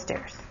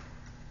coasters.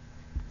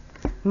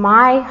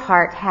 My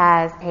heart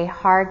has a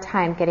hard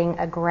time getting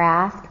a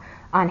grasp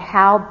on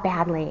how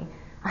badly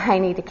I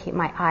need to keep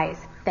my eyes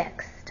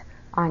fixed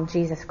on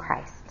Jesus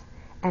Christ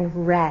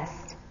and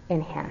rest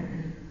in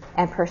Him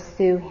and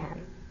pursue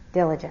Him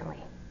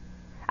diligently.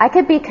 I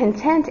could be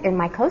content in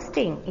my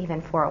coasting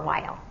even for a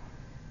while.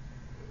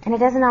 And it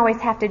doesn't always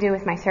have to do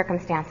with my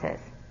circumstances.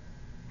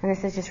 And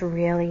this is just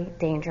really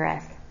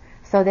dangerous.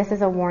 So this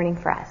is a warning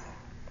for us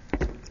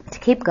to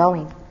keep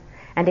going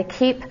and to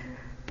keep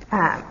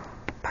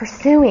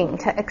pursuing,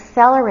 to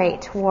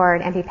accelerate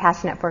toward and be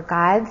passionate for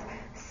God's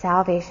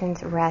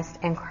salvation's rest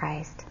in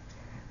Christ.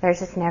 There's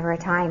just never a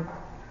time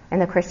in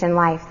the Christian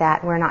life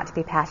that we're not to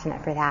be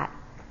passionate for that,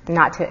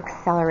 not to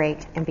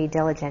accelerate and be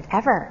diligent,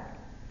 ever.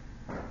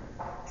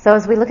 So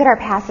as we look at our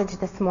passage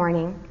this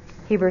morning,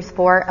 Hebrews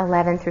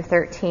 4:11 through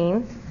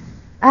 13.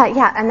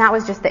 And that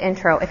was just the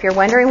intro. If you're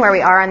wondering where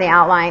we are on the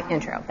outline,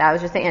 intro. That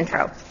was just the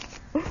intro.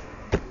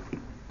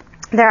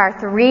 There are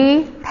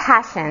 3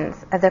 passions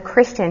of the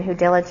Christian who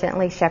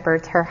diligently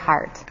shepherds her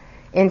heart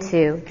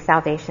into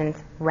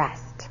salvation's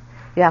rest.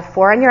 You have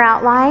 4 in your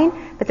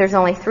outline, but there's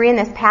only 3 in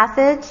this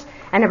passage.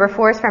 And number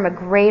 4 is from a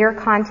greater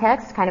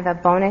context, kind of a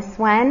bonus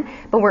one.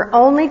 But we're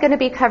only going to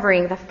be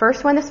covering the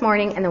first one this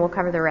morning, and then we'll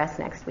cover the rest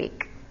next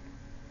week.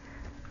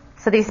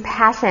 So these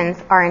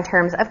passions are in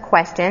terms of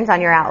questions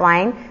on your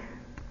outline.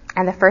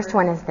 And the first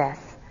one is this: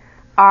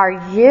 are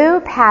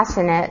you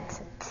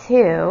passionate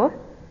to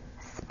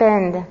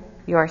spend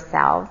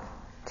yourself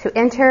to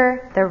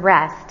enter the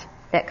rest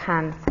that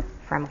comes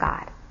from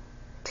God?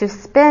 To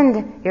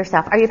spend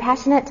yourself. Are you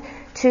passionate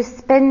to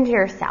spend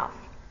yourself?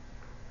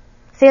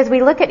 See, as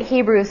we look at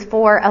Hebrews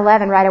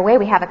 4:11 right away,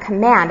 we have a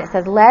command. It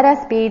says, let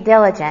us be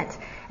diligent.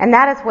 And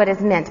that is what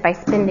is meant by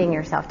spending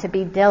yourself, to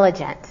be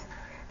diligent.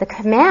 The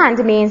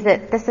command means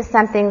that this is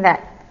something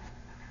that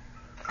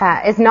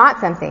is not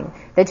something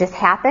that just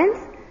happens.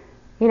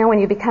 You know, when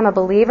you become a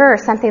believer, or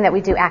something that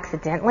we do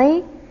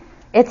accidentally.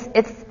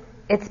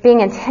 It's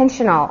being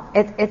intentional.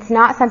 It's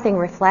not something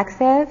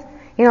reflexive.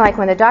 You know, like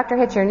when the doctor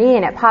hits your knee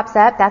and it pops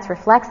up, that's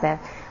reflexive.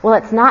 Well,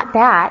 it's not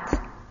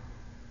that.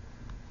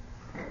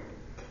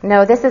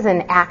 No, this is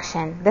an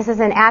action. This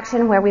is an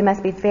action where we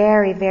must be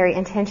very, very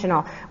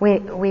intentional.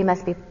 We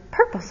must be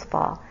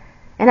purposeful.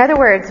 In other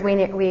words,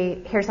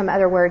 here's some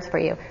other words for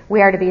you.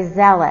 We are to be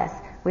zealous.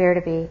 We are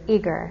to be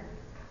eager.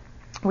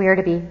 We are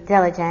to be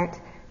diligent.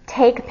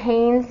 Take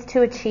pains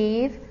to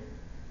achieve.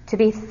 To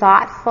be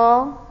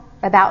thoughtful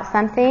about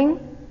something.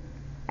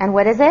 And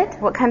what is it?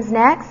 What comes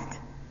next?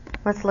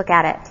 Let's look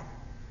at it.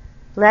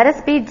 Let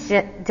us be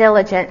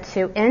diligent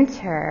to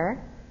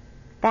enter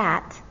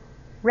that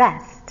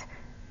rest.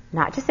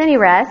 Not just any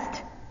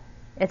rest.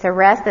 It's a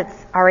rest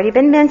that's already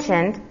been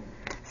mentioned.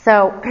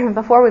 So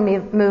before we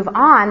move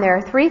on, there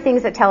are 3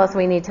 things that tell us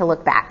we need to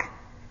look back,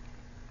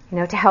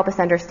 to help us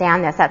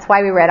understand this. That's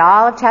why we read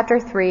all of chapter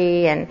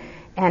 3 and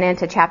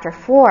into chapter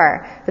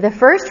 4. But the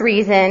first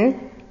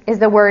reason is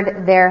the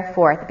word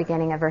therefore at the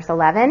beginning of verse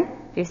 11. Do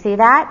you see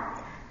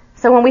that?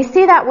 So when we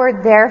see that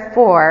word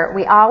therefore,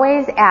 we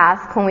always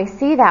ask, when we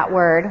see that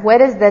word,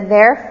 what is the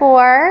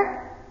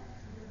therefore?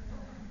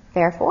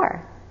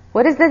 Therefore.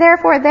 What is the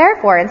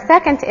therefore? And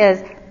second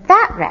is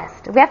that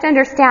rest. We have to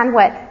understand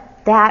what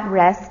that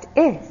rest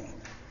is.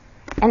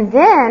 And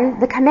then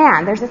the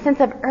command. There's a sense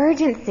of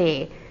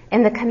urgency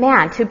in the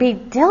command to be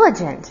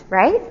diligent,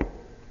 right?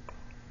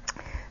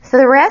 So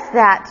the rest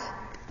that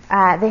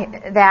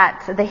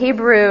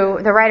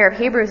the writer of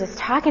Hebrews is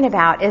talking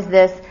about is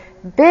this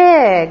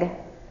big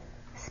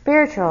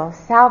spiritual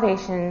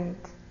salvation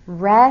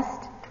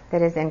rest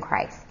that is in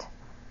Christ.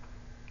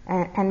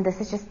 And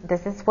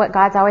this is what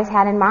God's always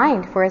had in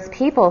mind for His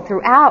people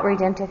throughout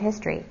redemptive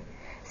history.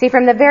 See,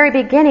 from the very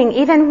beginning,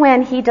 even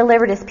when He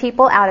delivered His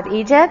people out of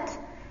Egypt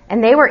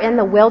and they were in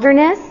the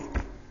wilderness,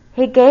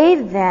 He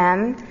gave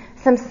them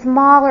some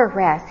smaller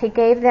rest. He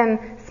gave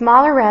them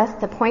smaller rest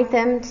to point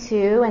them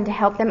to and to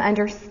help them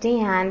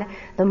understand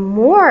the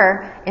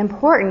more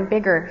important,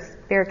 bigger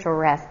spiritual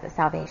rest that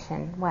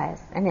salvation was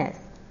and is.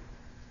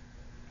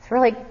 It's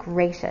really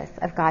gracious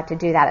of God to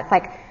do that. It's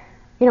like,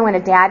 when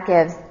a dad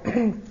gives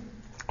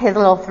his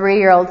little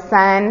 3-year-old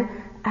son,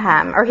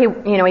 or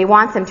he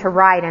wants him to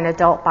ride an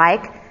adult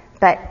bike,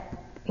 but,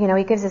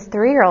 he gives his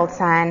 3-year-old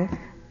son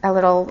a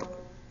little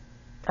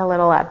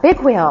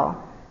big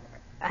wheel.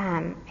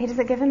 He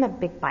doesn't give him a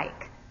big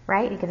bike,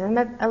 right? He gives him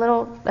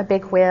a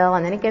big wheel,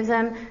 and then he gives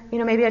him,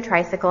 maybe a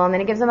tricycle, and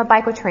then he gives him a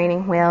bike with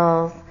training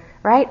wheels,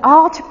 right?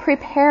 All to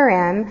prepare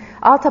him,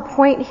 all to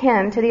point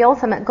him to the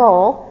ultimate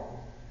goal,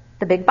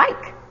 the big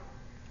bike.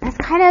 That's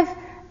kind of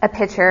a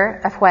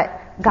picture of what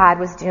God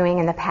was doing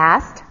in the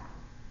past.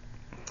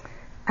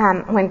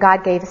 when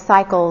God gave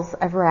cycles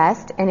of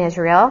rest in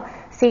Israel.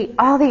 See,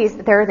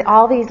 there are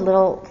all these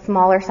little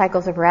smaller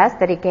cycles of rest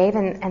that he gave,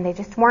 and they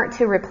just weren't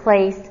to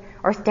replace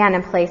or stand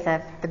in place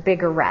of the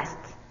bigger rest.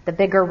 The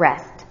bigger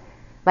rest.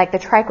 Like the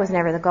trike was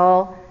never the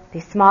goal,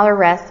 these smaller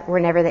rests were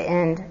never the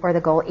end or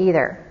the goal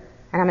either.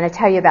 And I'm going to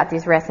tell you about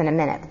these rests in a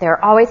minute.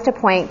 They're always to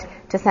point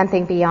to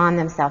something beyond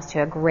themselves,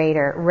 to a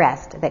greater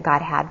rest that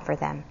God had for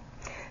them.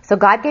 So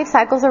God gave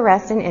cycles of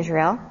rest in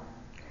Israel.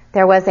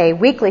 There was a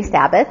weekly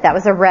Sabbath. That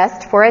was a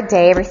rest for a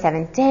day every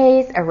 7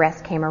 days. A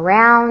rest came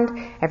around.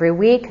 Every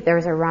week there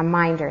was a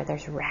reminder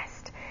there's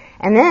rest.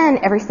 And then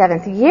every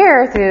 7th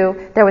year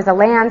there was a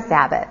land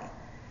Sabbath.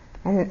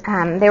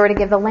 And they were to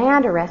give the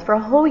land a rest for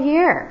a whole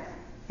year.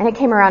 And it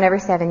came around every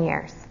 7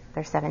 years.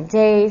 There's 7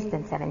 days,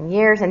 then 7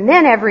 years. And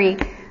then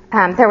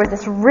there was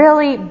this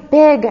really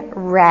big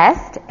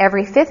rest.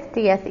 Every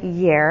 50th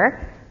year,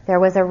 there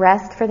was a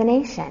rest for the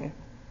nation.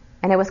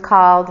 And it was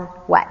called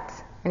what?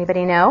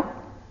 Anybody know?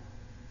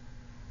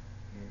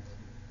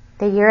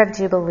 The year of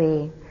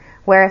Jubilee,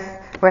 where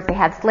if they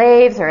had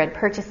slaves or had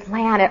purchased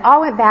land, it all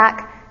went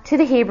back to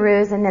the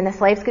Hebrews, and then the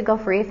slaves could go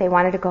free if they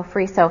wanted to go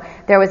free. So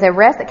there was a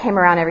rest that came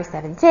around every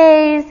 7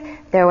 days.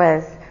 There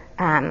was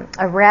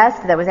a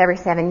rest that was every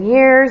 7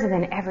 years, and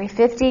then every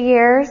 50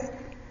 years.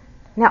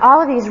 Now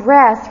all of these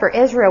rests for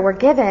Israel were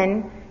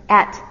given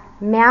at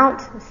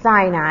Mount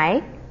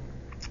Sinai.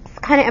 It's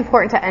kind of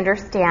important to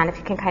understand, if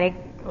you can kind of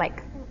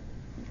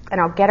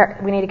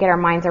we need to get our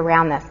minds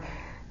around this.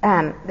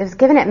 It was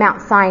given at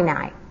Mount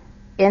Sinai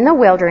in the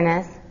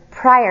wilderness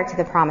prior to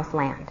the Promised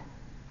Land.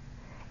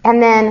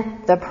 And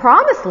then the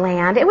Promised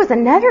Land, it was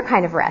another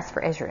kind of rest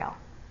for Israel.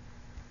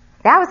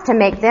 That was to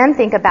make them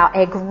think about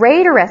a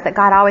greater rest that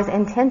God always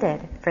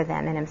intended for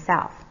them in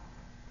Himself.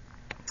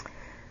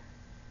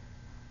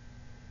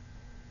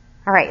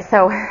 All right,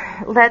 so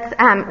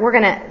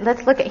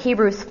let's look at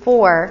Hebrews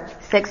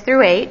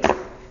 4:6-8,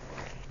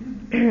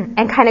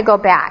 and kind of go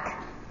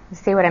back and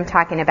see what I'm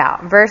talking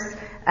about. Verse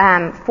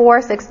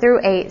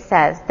 4:6-8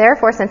 says,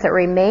 "Therefore, since it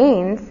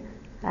remains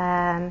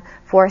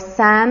for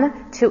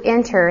some to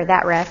enter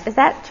that rest," is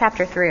that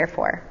chapter 3 or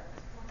 4?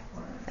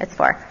 It's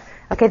 4.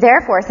 Okay,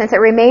 therefore, since it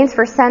remains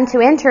for some to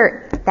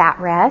enter that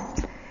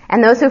rest,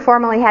 and those who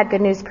formerly had good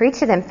news preached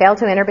to them failed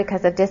to enter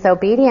because of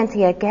disobedience,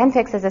 he again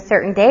fixes a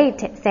certain day,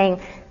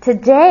 saying,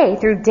 "Today,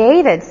 through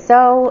David,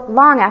 so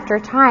long after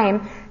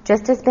time,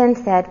 just as been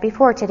said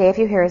before, today if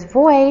you hear his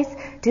voice,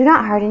 do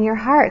not harden your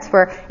hearts.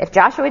 For if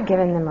Joshua had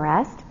given them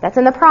rest," that's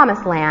in the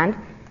Promised Land,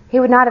 "he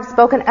would not have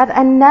spoken of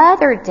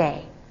another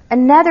day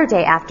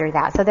after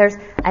that." So there's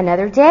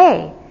another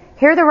day.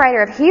 Here the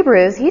writer of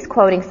Hebrews, he's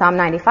quoting Psalm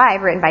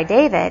 95, written by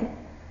David.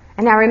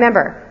 And now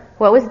remember,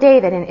 what was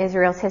David in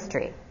Israel's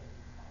history?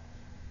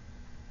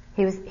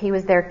 He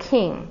was their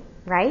king,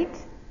 right?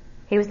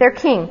 He was their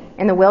king.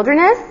 In the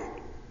wilderness?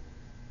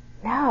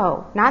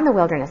 No, not in the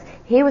wilderness.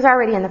 He was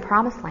already in the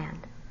Promised Land.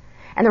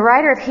 And the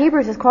writer of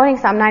Hebrews is quoting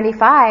Psalm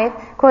 95,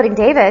 quoting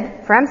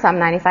David from Psalm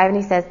 95, and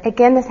he says,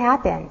 again this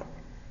happened.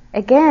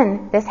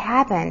 Again, this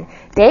happened.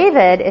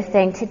 David is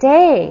saying,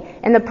 today,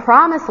 in the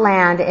Promised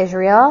Land,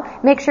 Israel,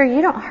 make sure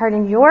you don't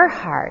harden your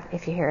heart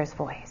if you hear his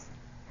voice.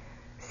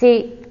 So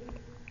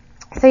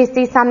you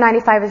see, Psalm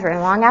 95 was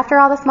written long after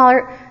all the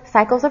smaller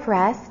cycles of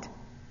rest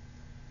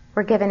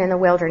were given in the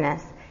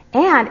wilderness.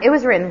 And it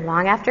was written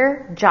long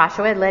after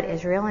Joshua had led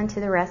Israel into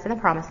the rest of the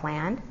Promised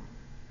Land.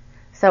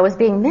 So it was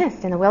being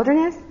missed in the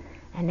wilderness.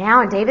 And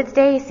now in David's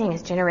day, he's seeing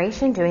his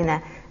generation doing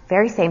the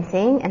very same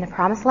thing in the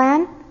Promised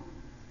Land.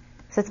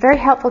 So it's very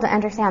helpful to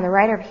understand the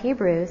writer of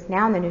Hebrews,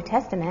 now in the New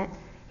Testament,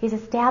 he's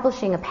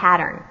establishing a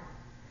pattern.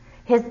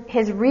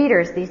 His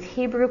readers, these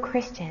Hebrew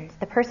Christians,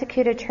 the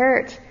persecuted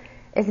church,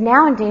 is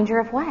now in danger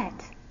of what?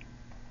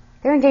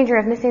 They're in danger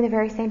of missing the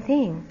very same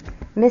thing.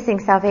 Missing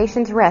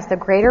salvation's rest, the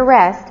greater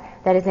rest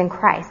that is in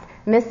Christ.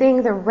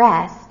 Missing the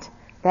rest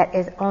that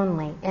is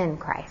only in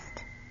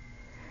Christ.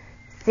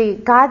 See,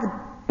 God's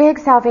big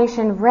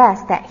salvation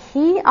rest that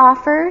He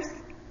offers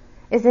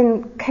is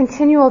in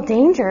continual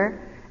danger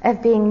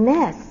of being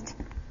missed.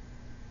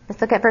 Let's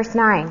look at verse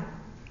 9.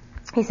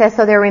 He says,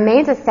 "So there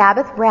remains a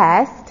Sabbath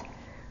rest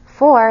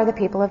for the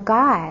people of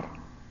God."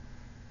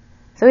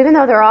 So even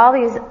though there are all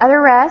these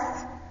other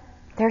rests,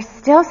 there's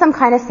still some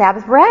kind of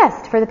Sabbath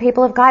rest for the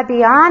people of God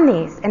beyond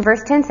these. And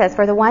verse 10 says,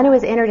 "For the one who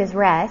has entered his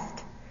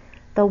rest,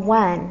 the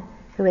one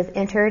who has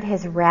entered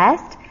his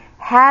rest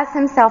has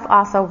himself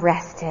also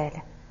rested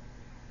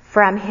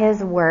from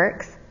his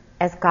works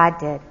as God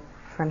did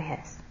from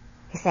his."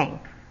 He's saying,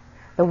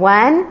 the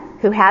one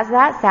who has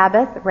that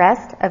Sabbath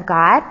rest of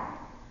God,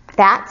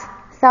 that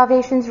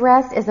salvation's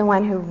rest, is the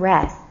one who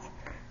rests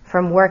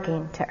from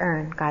working to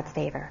earn God's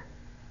favor.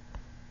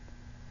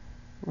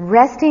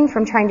 Resting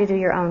from trying to do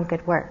your own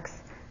good works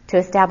to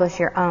establish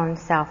your own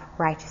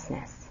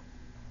self-righteousness.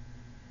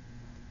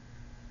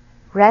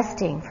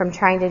 Resting from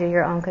trying to do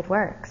your own good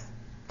works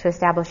to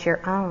establish your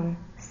own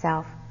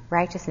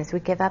self-righteousness. We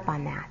give up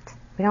on that.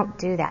 We don't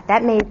do that.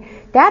 That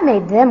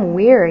made them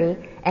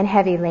weary and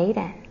heavy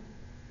laden.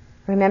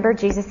 Remember,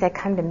 Jesus said,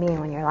 "Come to me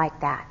when you're like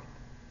that."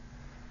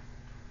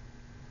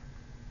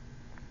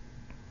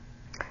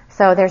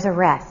 So there's a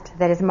rest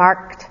that is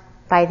marked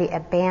by the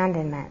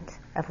abandonment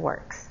of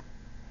works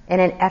in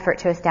an effort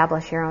to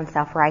establish your own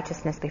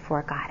self-righteousness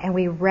before God. And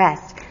we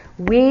rest.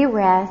 We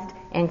rest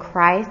in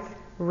Christ's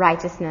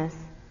righteousness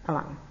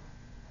alone.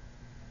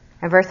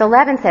 And verse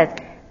 11 says,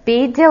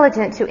 be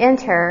diligent to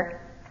enter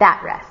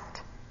that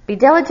rest. Be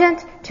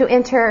diligent to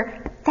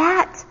enter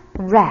that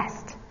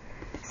rest.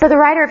 So the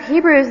writer of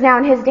Hebrews now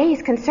in his day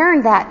is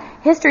concerned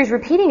that history is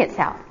repeating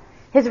itself.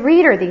 His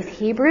reader, these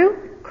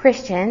Hebrew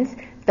Christians,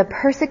 the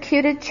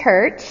persecuted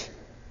church,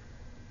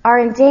 are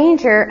in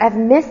danger of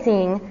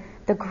missing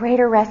the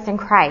greater rest in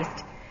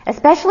Christ,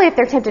 especially if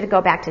they're tempted to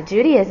go back to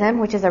Judaism,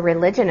 which is a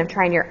religion of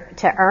trying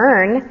to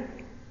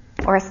earn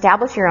or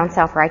establish your own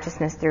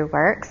self-righteousness through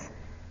works.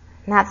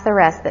 And that's the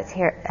rest that's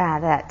here,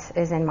 that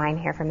is in mind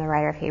here from the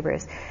writer of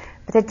Hebrews.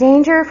 But the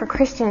danger for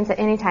Christians at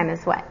any time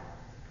is what?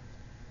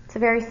 It's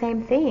the very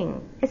same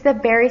thing. It's the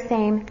very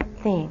same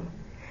thing.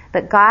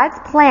 But God's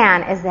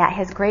plan is that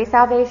His great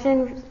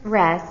salvation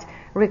rest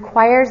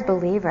requires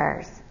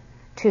believers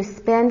to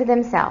spend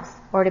themselves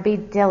or to be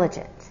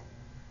diligent.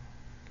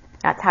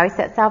 That's how He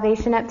set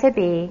salvation up to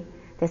be.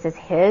 This is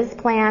His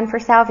plan for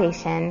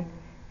salvation,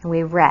 and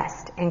we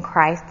rest in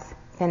Christ's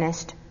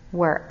finished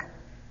work.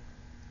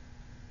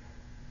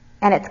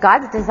 And it's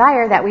God's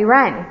desire that we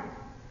run.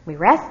 We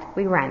rest,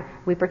 we run,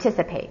 we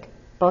participate.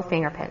 Both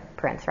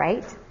fingerprints,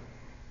 right?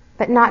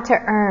 But not to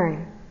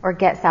earn or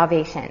get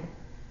salvation.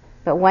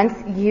 But once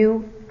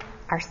you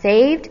are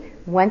saved,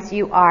 once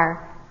you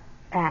are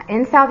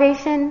in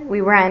salvation,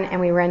 we run,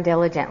 and we run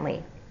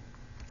diligently.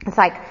 It's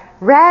like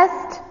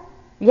rest,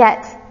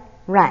 yet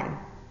run.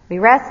 We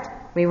rest,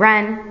 we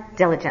run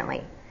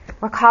diligently.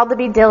 We're called to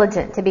be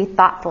diligent, to be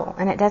thoughtful,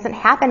 and it doesn't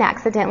happen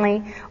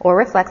accidentally or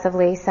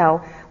reflexively.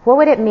 So what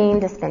would it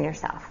mean to spend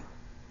yourself?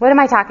 What am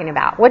I talking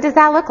about? What does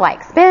that look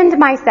like? Spend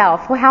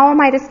myself. Well, how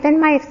am I to spend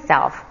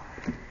myself?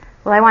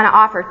 Well, I want to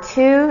offer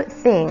two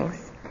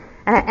things,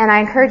 and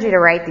I encourage you to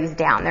write these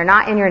down. They're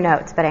not in your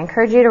notes, but I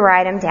encourage you to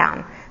write them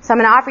down. So I'm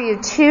going to offer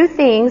you two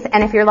things,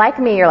 and if you're like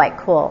me, you're like,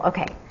 cool,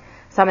 okay.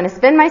 So I'm going to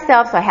spend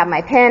myself, so I have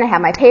my pen, I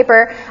have my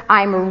paper.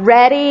 I'm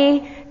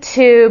ready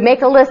to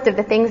make a list of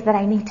the things that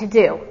I need to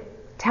do.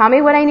 Tell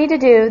me what I need to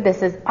do.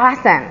 This is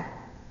awesome.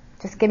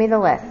 Just give me the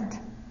list,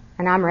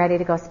 and I'm ready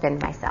to go spend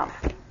myself.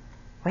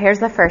 Well, here's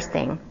the first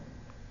thing.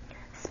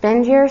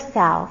 Spend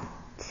yourself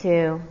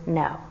to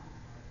know.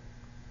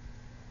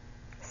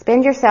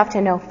 Spend yourself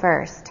to know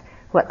first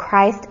what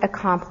Christ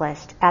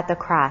accomplished at the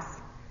cross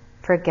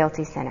for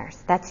guilty sinners.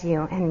 That's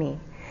you and me.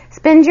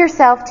 Spend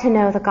yourself to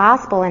know the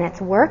gospel and its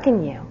work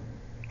in you.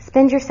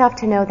 Spend yourself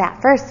to know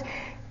that first.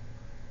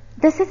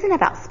 This isn't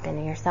about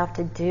spending yourself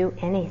to do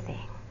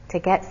anything, to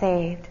get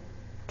saved,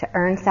 to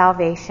earn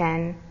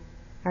salvation,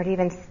 or to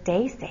even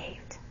stay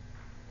saved.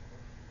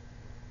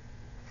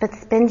 But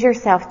spend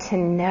yourself to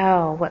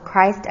know what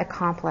Christ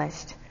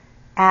accomplished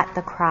at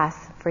the cross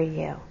for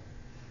you.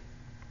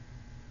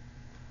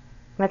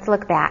 Let's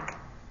look back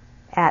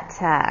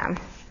at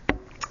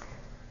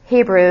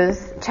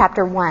Hebrews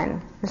chapter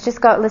 1.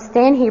 Let's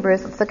stay in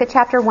Hebrews. Let's look at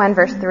chapter 1,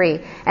 verse 3.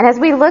 And as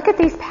we look at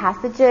these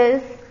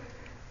passages,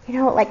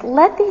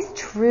 let these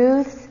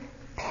truths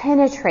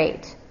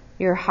penetrate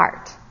your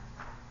heart.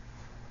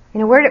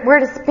 We're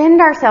to spend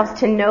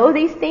ourselves to know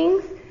these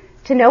things,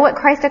 to know what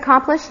Christ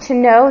accomplished, to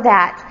know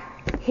that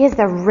He is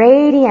the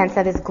radiance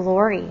of His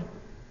glory.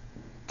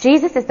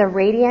 Jesus is the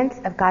radiance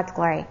of God's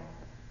glory.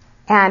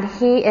 And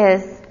He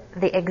is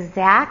the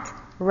exact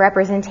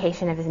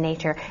representation of His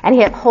nature. And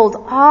He upholds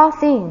all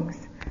things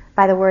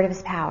by the word of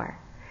His power.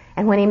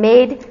 And when He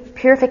made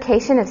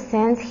purification of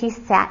sins, He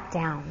sat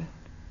down.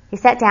 He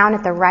sat down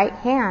at the right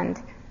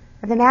hand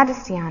of the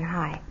Majesty on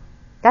high.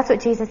 That's what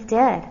Jesus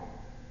did.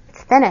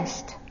 It's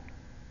finished.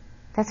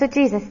 That's what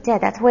Jesus did.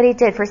 That's what He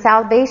did. For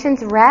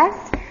salvation's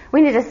rest,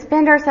 we need to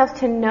spend ourselves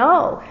to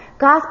know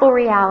gospel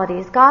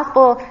realities,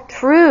 gospel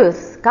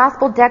truths,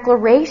 gospel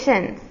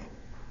declarations.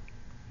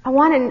 I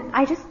want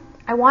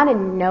to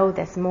know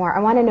this more.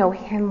 I want to know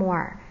Him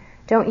more.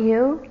 Don't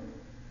you?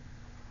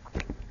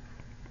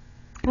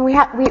 And we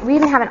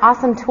even have an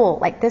awesome tool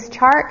like this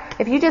chart.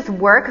 If you just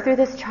work through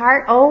this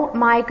chart, oh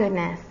my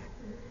goodness.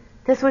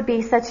 This would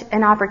be such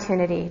an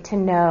opportunity to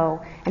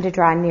know and to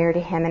draw near to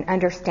Him and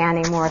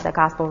understanding more of the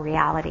gospel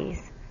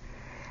realities.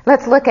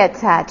 Let's look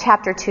at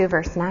chapter 2,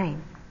 verse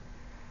 9.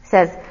 It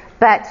says,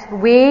 "But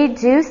we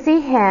do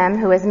see Him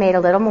who is made a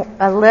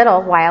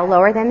little while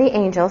lower than the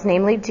angels,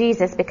 namely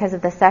Jesus, because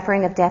of the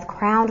suffering of death,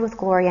 crowned with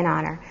glory and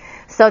honor,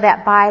 so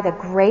that by the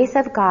grace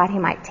of God He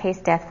might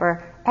taste death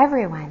for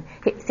everyone."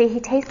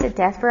 He tasted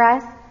death for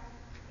us.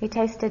 He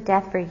tasted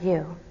death for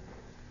you.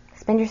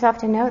 Spend yourself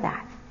to know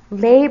that.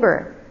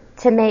 Labor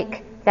to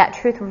make that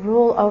truth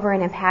rule over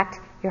and impact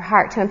your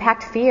heart, to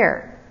impact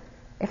fear.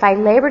 If I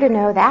labor to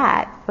know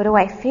that, what do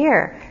I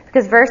fear?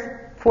 Because verse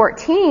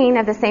 14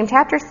 of the same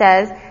chapter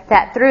says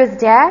that through His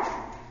death,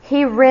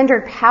 He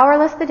rendered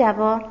powerless the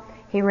devil.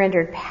 He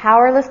rendered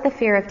powerless the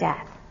fear of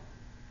death.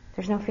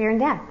 There's no fear in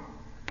death.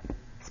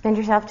 Spend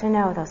yourself to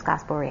know those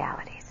gospel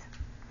realities.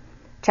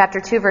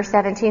 Chapter 2, verse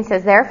 17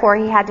 says, therefore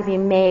he had to be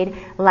made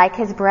like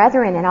his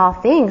brethren in all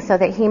things, so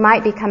that he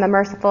might become a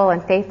merciful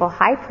and faithful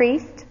high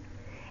priest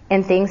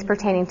in things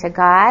pertaining to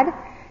God,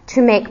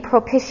 to make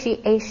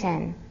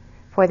propitiation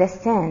for the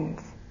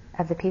sins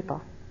of the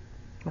people.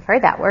 We've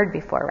heard that word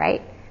before,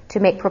 right? To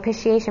make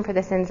propitiation for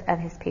the sins of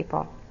his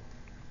people.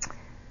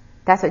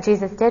 That's what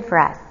Jesus did for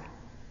us.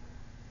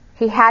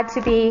 He had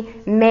to be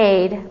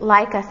made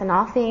like us in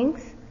all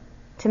things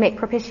to make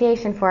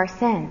propitiation for our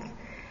sins.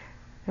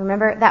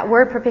 Remember, that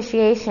word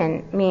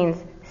propitiation means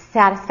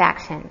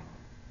satisfaction.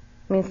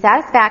 It means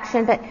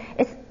satisfaction, but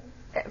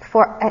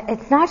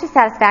it's not just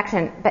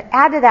satisfaction, but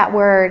add to that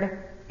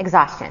word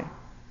exhaustion.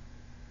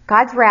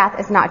 God's wrath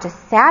is not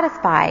just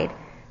satisfied,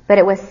 but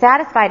it was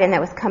satisfied and it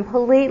was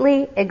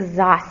completely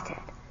exhausted.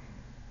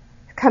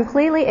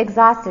 Completely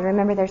exhausted.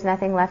 Remember, there's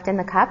nothing left in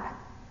the cup.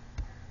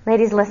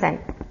 Ladies, listen.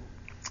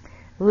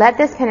 Let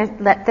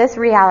this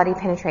reality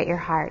penetrate your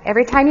heart.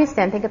 Every time you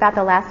sin, think about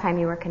the last time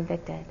you were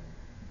convicted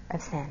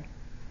of sin.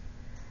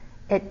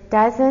 It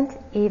doesn't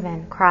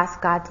even cross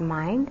God's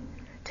mind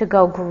to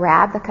go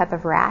grab the cup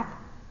of wrath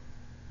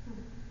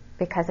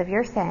because of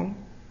your sin.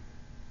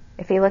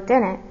 If he looked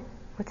in it,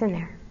 what's in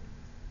there?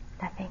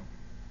 Nothing.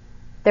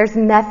 There's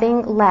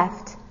nothing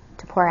left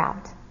to pour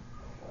out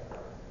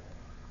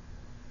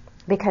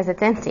because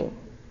it's empty.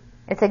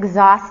 It's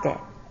exhausted.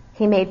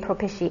 He made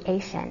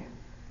propitiation.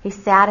 He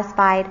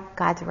satisfied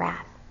God's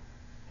wrath.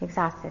 He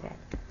exhausted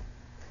it.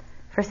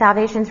 For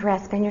salvation's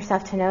rest, spend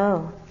yourself to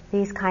know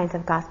these kinds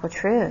of gospel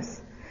truths.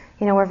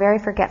 You know, we're very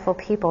forgetful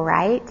people,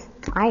 right?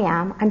 I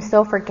am. I'm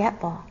so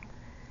forgetful.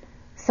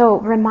 So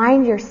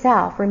remind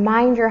yourself,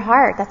 remind your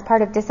heart. That's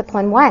part of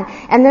discipline 1.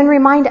 And then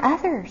remind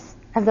others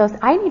of those.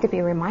 I need to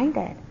be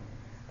reminded.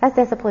 That's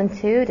discipline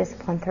 2,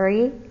 discipline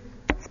 3.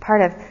 It's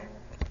part of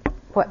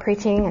what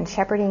preaching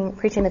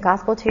the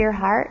gospel to your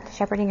heart,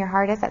 shepherding your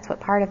heart is. That's what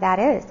part of that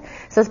is.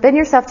 So spend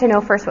yourself to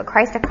know first what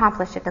Christ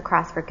accomplished at the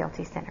cross for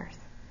guilty sinners.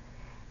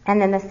 And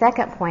then the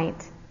second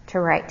point to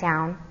write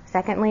down,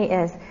 secondly,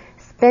 is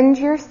spend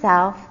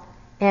yourself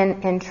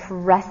in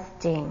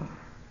entrusting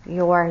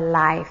your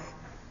life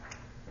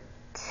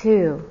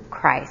to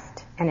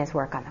Christ and his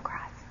work on the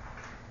cross.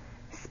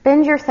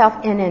 Spend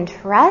yourself in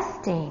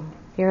entrusting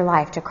your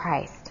life to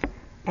Christ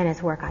and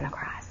his work on the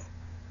cross.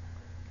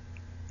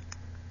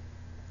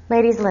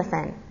 Ladies,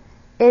 listen.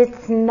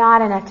 It's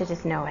not enough to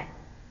just know it.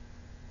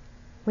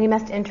 We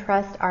must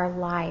entrust our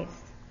lives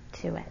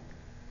to it.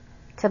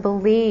 To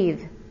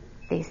believe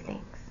these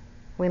things,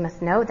 we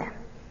must know them.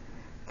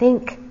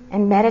 Think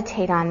and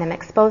meditate on them.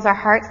 Expose our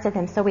hearts to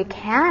them so we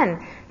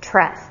can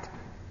trust,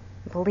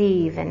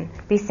 believe, and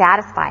be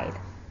satisfied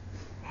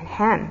in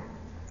him.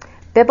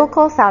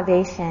 Biblical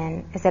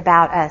salvation is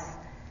about us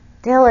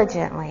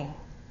diligently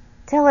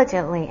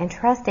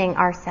entrusting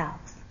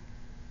ourselves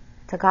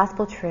to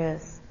gospel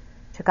truths,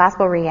 to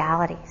gospel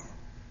realities.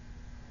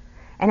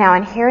 And now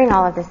in hearing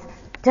all of this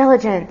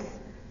diligence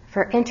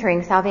for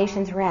entering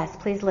salvation's rest,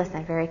 please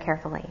listen very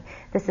carefully.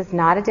 This is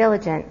not a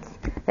diligence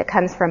that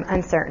comes from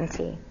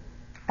uncertainty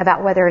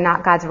about whether or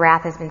not God's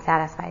wrath has been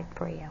satisfied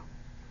for you.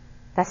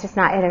 That's just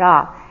not it at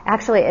all.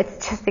 Actually,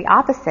 it's just the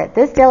opposite.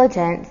 This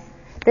diligence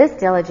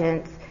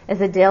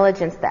is a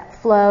diligence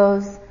that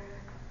flows,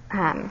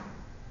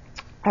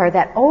 or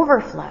that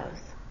overflows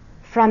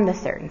from the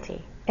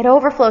certainty. It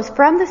overflows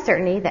from the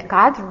certainty that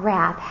God's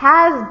wrath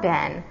has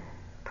been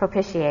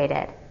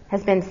propitiated,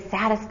 has been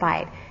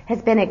satisfied,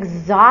 has been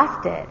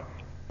exhausted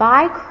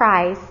by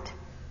Christ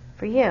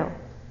for you,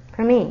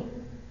 for me,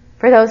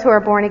 for those who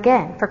are born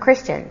again, for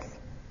Christians.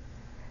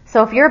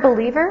 So if you're a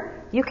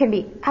believer, you can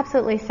be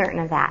absolutely certain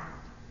of that.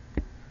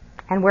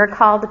 And we're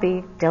called to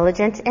be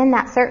diligent in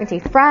that certainty,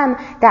 from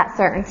that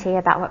certainty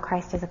about what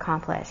Christ has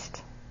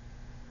accomplished.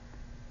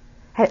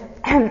 Have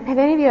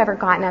any of you ever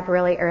gotten up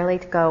really early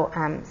to go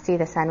see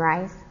the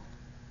sunrise?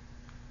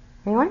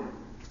 Anyone?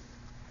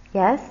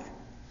 Yes?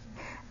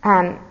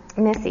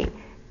 Missy,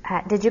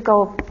 did you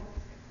go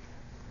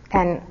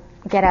and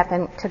get up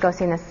and to go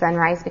see the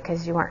sunrise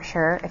because you weren't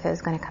sure if it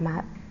was going to come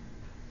up?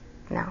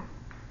 No.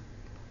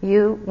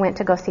 You went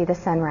to go see the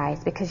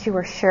sunrise because you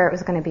were sure it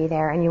was going to be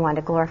there and you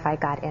wanted to glorify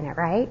God in it,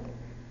 right?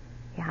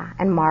 Yeah.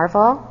 And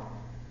marvel?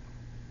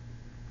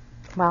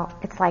 Well,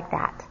 it's like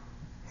that.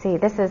 See,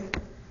 this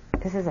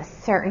is a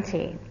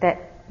certainty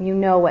that you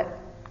know what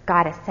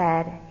God has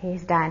said,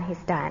 He's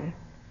done.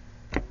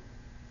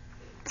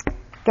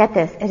 Get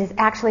this, it is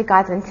actually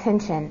God's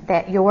intention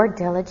that your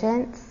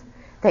diligence,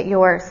 that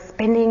your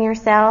spending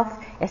yourself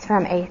is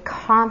from a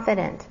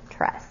confident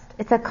trust.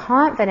 It's a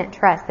confident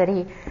trust that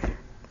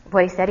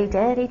what He said He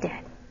did.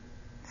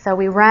 So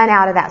we run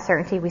out of that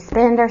certainty. We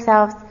spend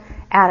ourselves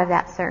out of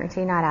that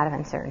certainty, not out of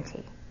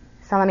uncertainty.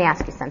 So let me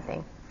ask you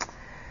something.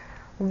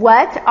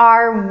 What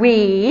are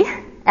we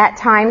at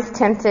times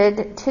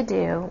tempted to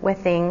do with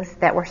things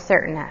that we're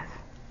certain of?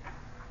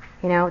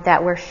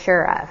 That we're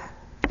sure of?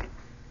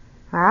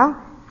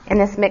 Well, in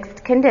this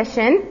mixed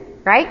condition,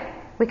 right?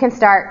 We can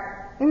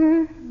start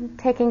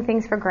taking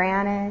things for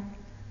granted,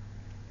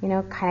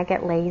 kind of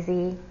get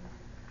lazy,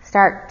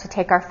 start to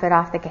take our foot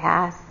off the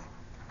gas.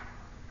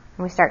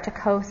 And we start to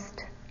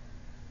coast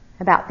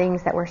about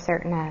things that we're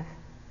certain of.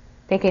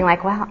 Thinking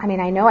like, well, I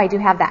know I do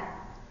have that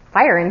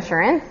fire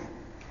insurance.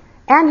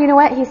 And you know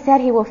what? He said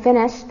he will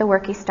finish the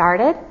work he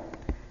started.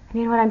 And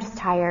you know what? I'm just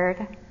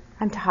tired.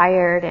 I'm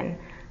tired and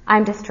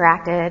I'm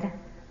distracted.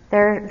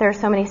 There are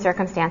so many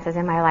circumstances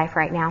in my life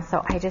right now,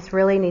 so I just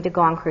really need to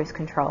go on cruise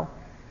control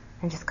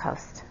and just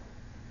coast.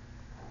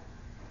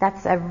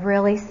 That's a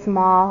really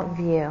small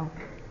view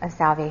of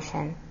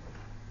salvation.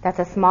 That's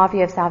a small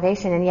view of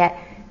salvation, and yet,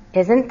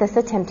 isn't this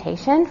a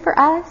temptation for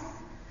us?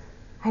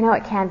 I know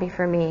it can be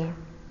for me.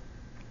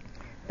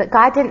 But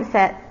God didn't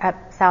set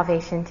up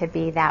salvation to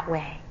be that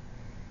way.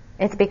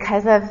 It's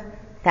because of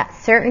that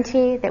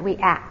certainty that we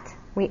act.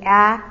 We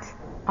act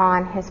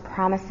on His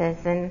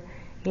promises, and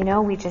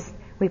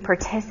we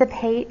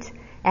participate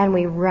and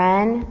we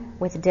run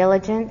with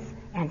diligence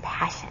and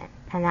passion.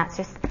 And that's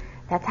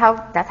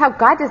how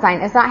God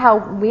designed. It's not how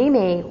we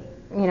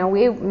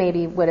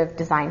maybe would have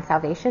designed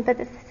salvation, but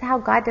this is how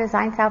God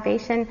designed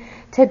salvation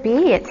to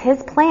be. It's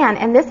His plan,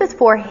 and this is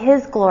for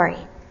His glory.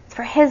 It's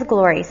for His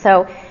glory.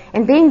 So,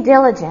 in being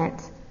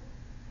diligent,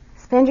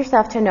 spend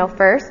yourself to know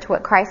first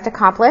what Christ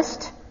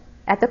accomplished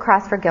at the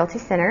cross for guilty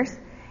sinners,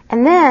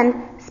 and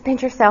then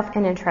spend yourself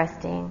in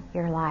entrusting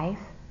your life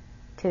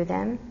to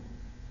them.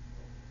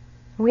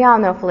 We all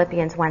know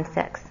Philippians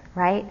 1:6,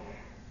 right?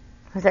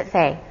 What does it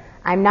say?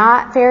 I'm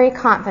not very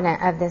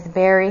confident of this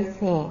very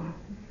thing.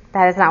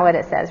 That is not what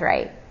it says,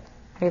 right?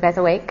 Are you guys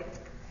awake?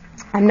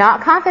 I'm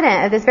not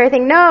confident of this very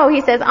thing. No,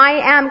 he says,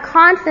 I am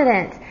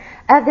confident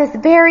of this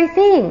very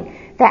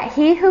thing, that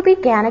he who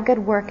began a good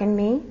work in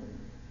me,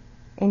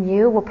 in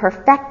you, will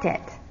perfect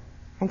it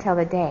until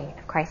the day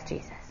of Christ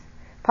Jesus.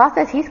 Paul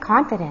says he's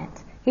confident.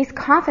 He's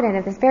confident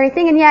of this very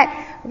thing. And yet,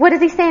 what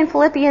does he say in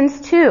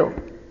Philippians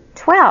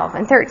 2:12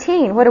 and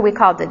 13? What are we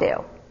called to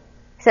do?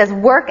 He says,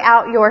 work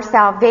out your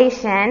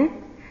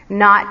salvation,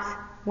 not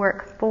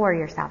work for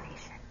your salvation.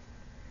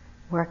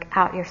 Work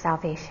out your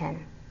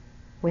salvation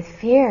with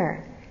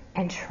fear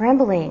and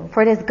trembling.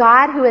 For it is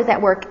God who is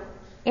at work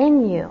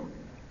in you,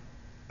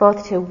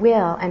 both to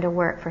will and to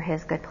work for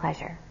His good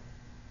pleasure.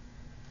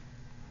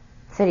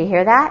 So do you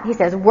hear that? He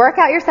says, work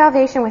out your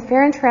salvation with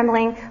fear and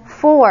trembling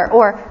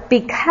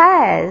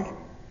because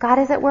God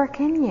is at work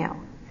in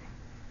you.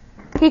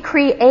 He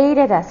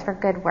created us for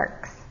good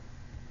works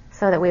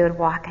so that we would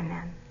walk in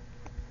them.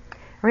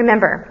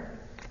 Remember,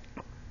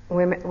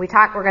 we're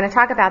going to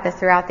talk about this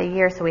throughout the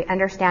year so we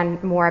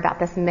understand more about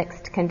this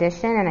mixed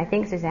condition, and I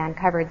think Suzanne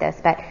covered this,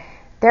 but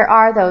there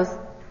are those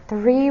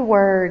 3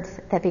 words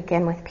that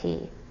begin with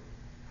P.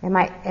 It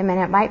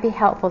might be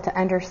helpful to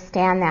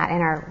understand that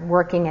in our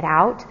working it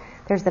out.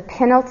 There's the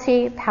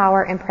penalty,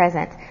 power, and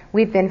present.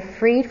 We've been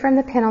freed from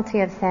the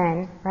penalty of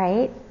sin,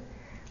 right?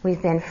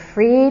 We've been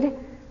freed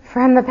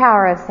from the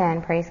power of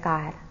sin, praise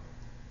God.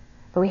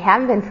 But we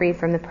haven't been freed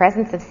from the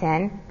presence of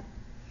sin.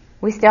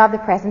 We still have the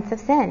presence of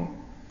sin.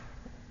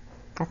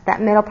 That's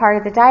that middle part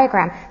of the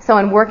diagram. So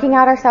in working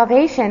out our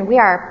salvation, we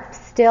are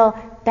still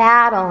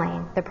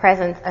battling the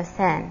presence of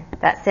sin,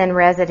 that sin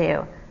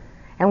residue.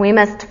 And we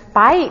must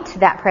fight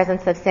that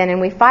presence of sin,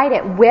 and we fight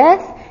it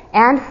with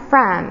and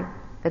from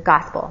the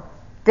gospel,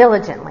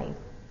 diligently.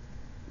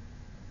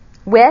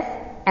 With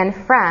and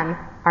from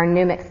our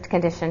new mixed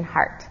condition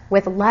heart,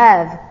 with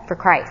love for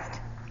Christ.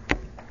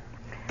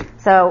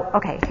 So,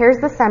 okay, here's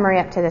the summary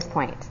up to this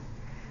point.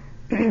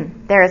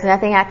 There is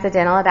nothing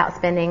accidental about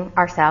spending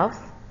ourselves.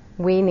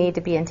 We need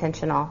to be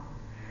intentional.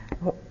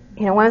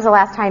 When was the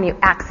last time you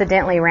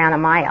accidentally ran a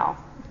mile?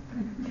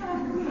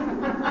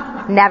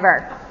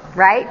 Never,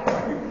 right?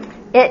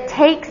 It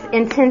takes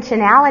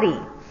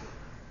intentionality.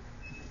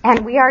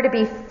 And we are to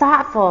be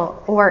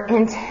thoughtful or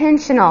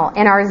intentional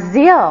in our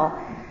zeal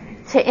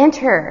to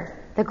enter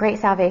the great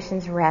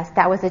salvation's rest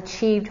that was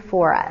achieved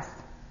for us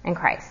in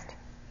Christ.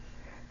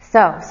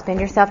 So, spend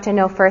yourself to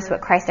know first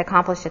what Christ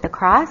accomplished at the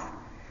cross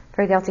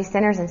for guilty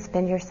sinners, and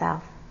spend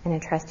yourself in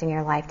entrusting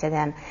your life to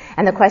them.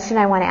 And the question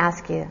I want to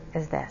ask you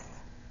is this.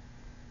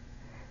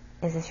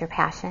 Is this your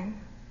passion?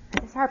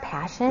 Is this our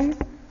passion?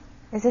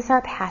 Is this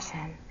our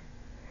passion?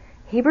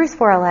 Hebrews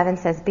 4:11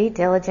 says, be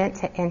diligent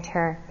to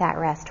enter that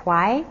rest.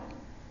 Why?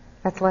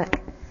 Let's look.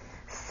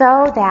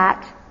 So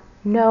that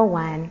no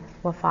one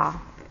will fall.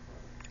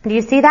 Do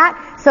you see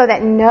that? So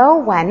that no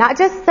one, not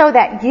just so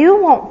that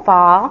you won't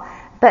fall,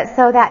 but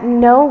so that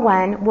no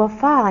one will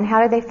fall. And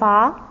how do they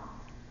fall?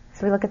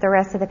 So we look at the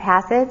rest of the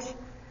passage,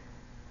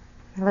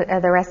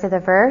 the rest of the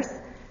verse,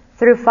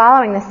 through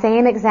following the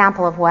same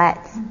example of what?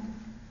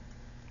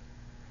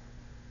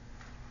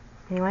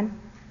 Anyone?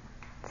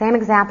 Same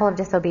example of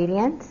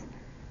disobedience.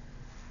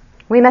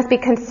 We must be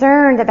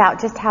concerned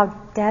about just how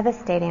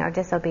devastating our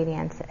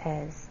disobedience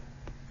is.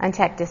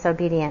 Unchecked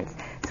disobedience.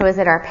 So is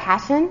it our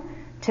passion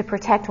to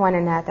protect one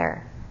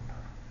another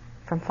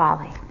from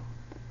falling?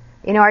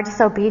 Our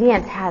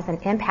disobedience has an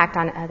impact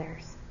on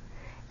others.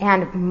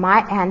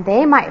 And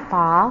they might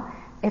fall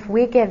if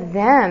we give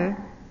them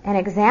an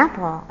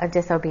example of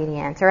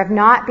disobedience or of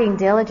not being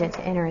diligent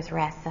to enter His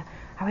rest. So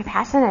are we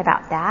passionate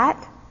about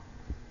that?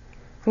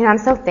 I'm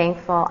so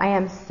thankful. I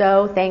am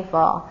so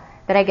thankful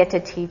that I get to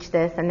teach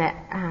this, and that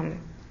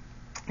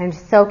I'm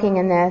soaking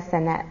in this,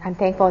 and that I'm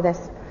thankful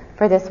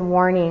for this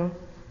warning,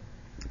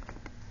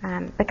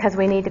 because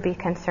we need to be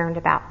concerned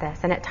about this.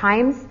 And at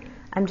times,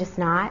 I'm just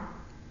not,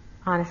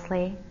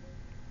 honestly.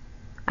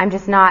 I'm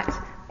just not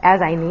as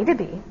I need to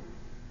be.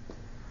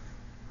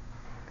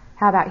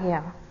 How about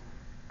you?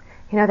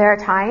 You know, there are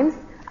times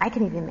I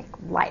can even make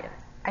light of it.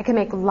 I can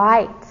make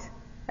light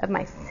of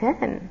my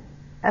sin,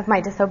 of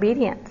my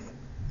disobedience.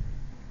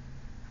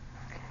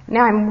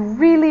 Now, I'm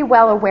really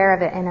well aware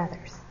of it in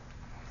others.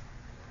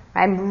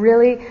 I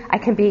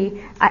can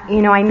be, I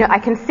know, I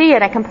can see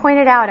it, I can point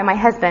it out in my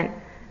husband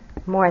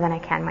more than I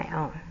can my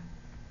own.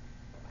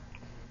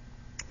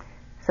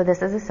 So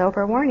this is a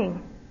sober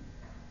warning.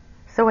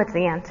 So what's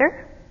the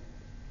answer?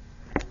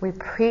 We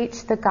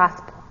preach the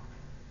gospel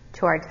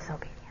to our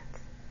disobedience.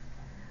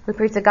 We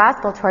preach the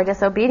gospel to our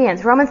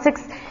disobedience. Romans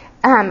 6,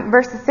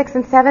 verses 6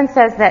 and 7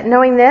 says that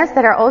knowing this,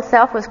 that our old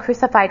self was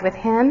crucified with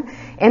him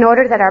in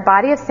order that our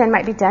body of sin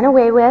might be done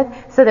away with,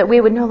 so that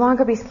we would no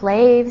longer be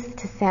slaves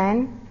to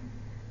sin.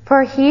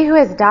 For he who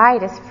has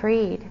died is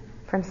freed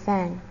from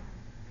sin.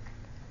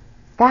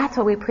 That's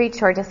what we preach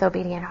to our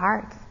disobedient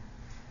hearts.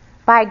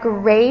 By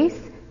grace,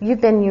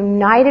 you've been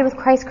united with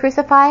Christ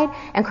crucified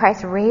and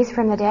Christ raised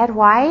from the dead.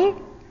 Why?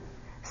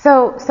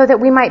 So that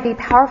we might be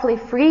powerfully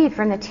freed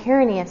from the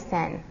tyranny of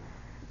sin.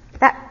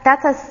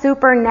 That's a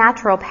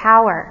supernatural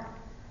power.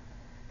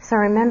 So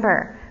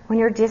remember, when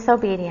you're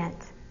disobedient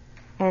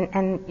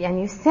and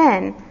you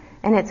sin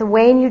and it's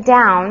weighing you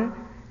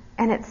down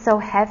and it's so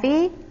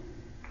heavy,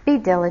 be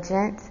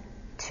diligent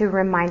to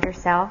remind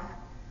yourself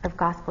of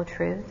gospel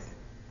truths,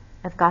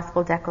 of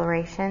gospel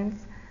declarations,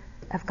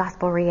 of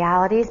gospel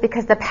realities,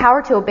 because the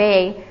power to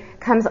obey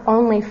comes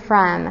only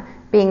from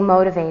being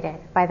motivated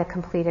by the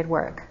completed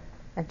work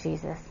of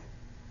Jesus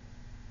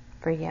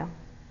for you,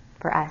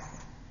 for us,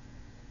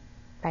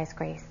 by his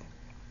grace.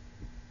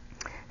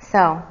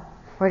 So,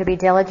 we're to be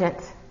diligent.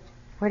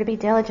 We're to be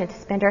diligent to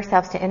spend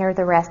ourselves to enter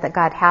the rest that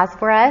God has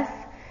for us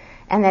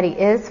and that he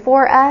is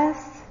for us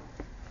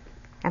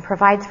and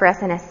provides for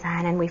us in his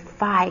Son. And we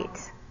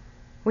fight.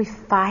 We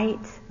fight.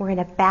 We're in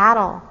a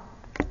battle.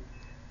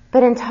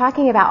 But in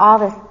talking about all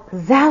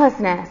this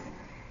zealousness,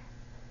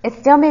 it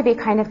still may be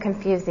kind of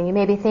confusing. You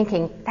may be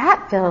thinking,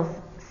 that feels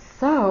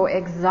so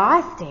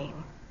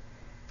exhausting.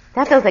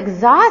 That feels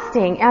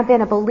exhausting. I've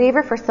been a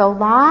believer for so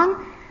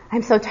long.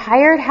 I'm so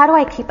tired. How do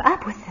I keep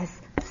up with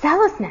this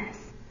zealousness?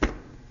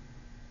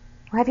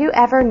 Well, have you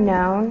ever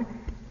known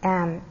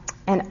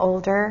an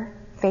older,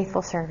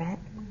 faithful servant?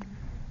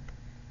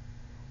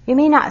 You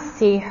may not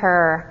see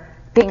her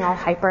being all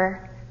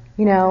hyper,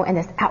 and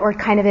this outward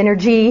kind of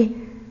energy.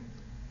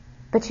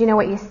 But you know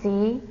what you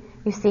see?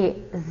 You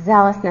see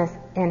zealousness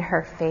in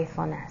her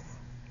faithfulness,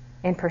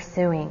 in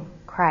pursuing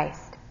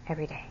Christ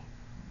every day.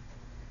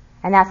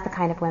 And that's the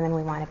kind of women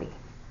we want to be.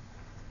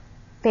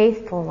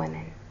 Faithful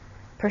women,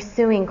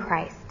 pursuing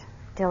Christ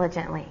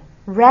diligently,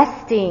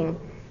 resting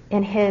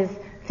in his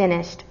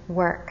finished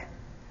work.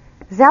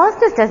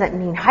 Zealousness doesn't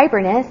mean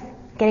hyperness,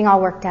 getting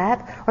all worked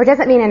up, or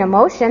doesn't mean an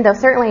emotion, though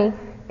certainly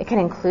it can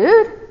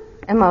include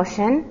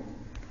emotion.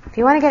 If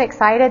you want to get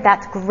excited,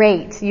 that's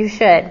great. You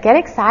should. Get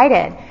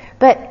excited.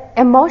 But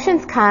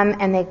emotions come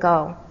and they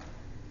go.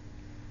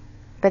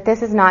 But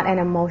this is not an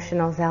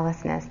emotional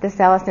zealousness. This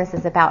zealousness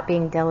is about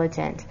being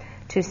diligent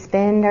to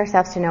spend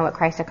ourselves to know what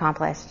Christ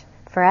accomplished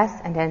for us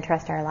and to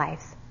entrust our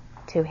lives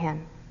to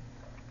him.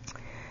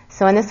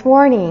 So in this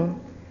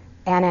warning,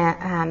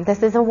 Anna,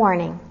 this is a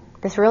warning.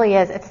 This really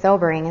is. It's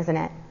sobering, isn't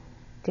it?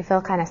 Do you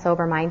feel kind of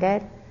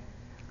sober-minded?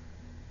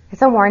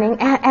 It's a warning,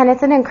 and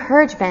it's an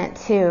encouragement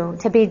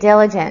to be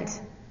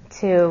diligent,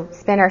 to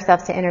spend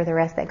ourselves to enter the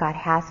rest that God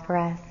has for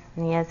us,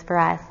 and he is for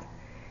us,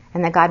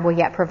 and that God will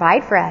yet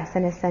provide for us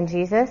in his Son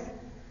Jesus.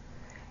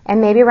 And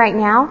maybe right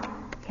now,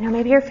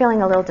 maybe you're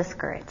feeling a little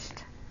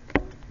discouraged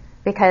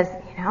because,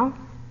 you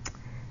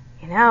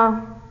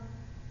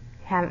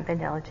haven't been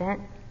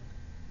diligent,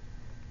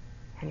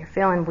 and you're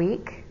feeling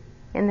weak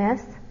in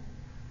this.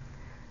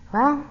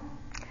 Well,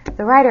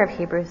 the writer of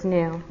Hebrews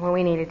knew what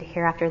we needed to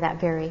hear after that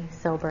very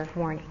sober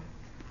warning.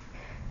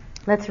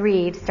 Let's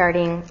read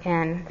starting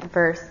in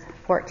verse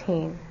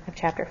 14 of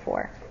chapter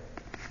 4.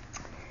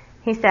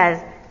 He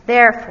says,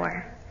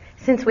 "Therefore,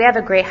 since we have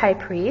a great high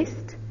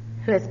priest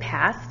who has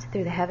passed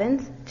through the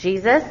heavens,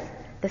 Jesus,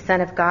 the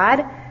Son of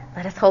God,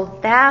 let us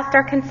hold fast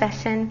our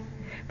confession,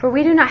 for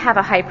we do not have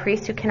a high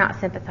priest who cannot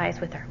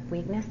sympathize with our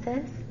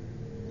weaknesses,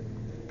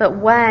 but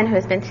one who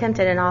has been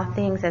tempted in all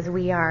things as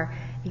we are,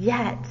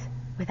 yet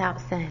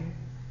without sin.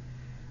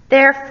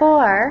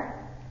 Therefore,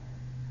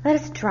 let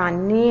us draw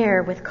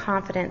near with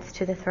confidence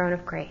to the throne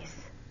of grace,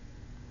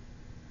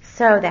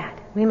 so that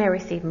we may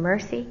receive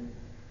mercy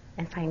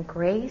and find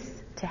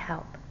grace to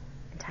help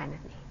in time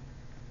of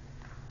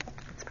need."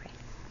 Let's pray.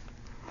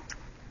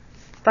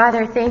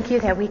 Father, thank you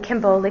that we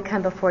can boldly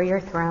come before your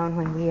throne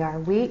when we are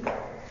weak.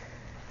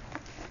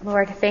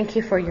 Lord, thank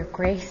you for your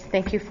grace.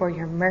 Thank you for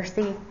your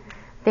mercy.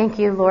 Thank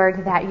you,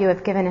 Lord, that you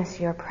have given us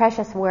your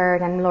precious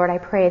word. And Lord, I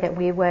pray that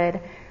we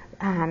would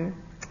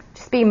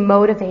just be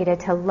motivated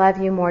to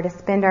love you more, to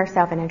spend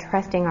ourselves in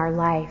entrusting our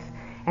life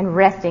and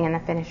resting in the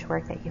finished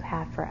work that you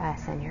have for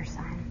us and your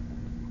Son.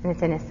 And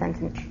it's in His Son's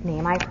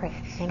name I pray.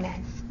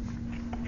 Amen.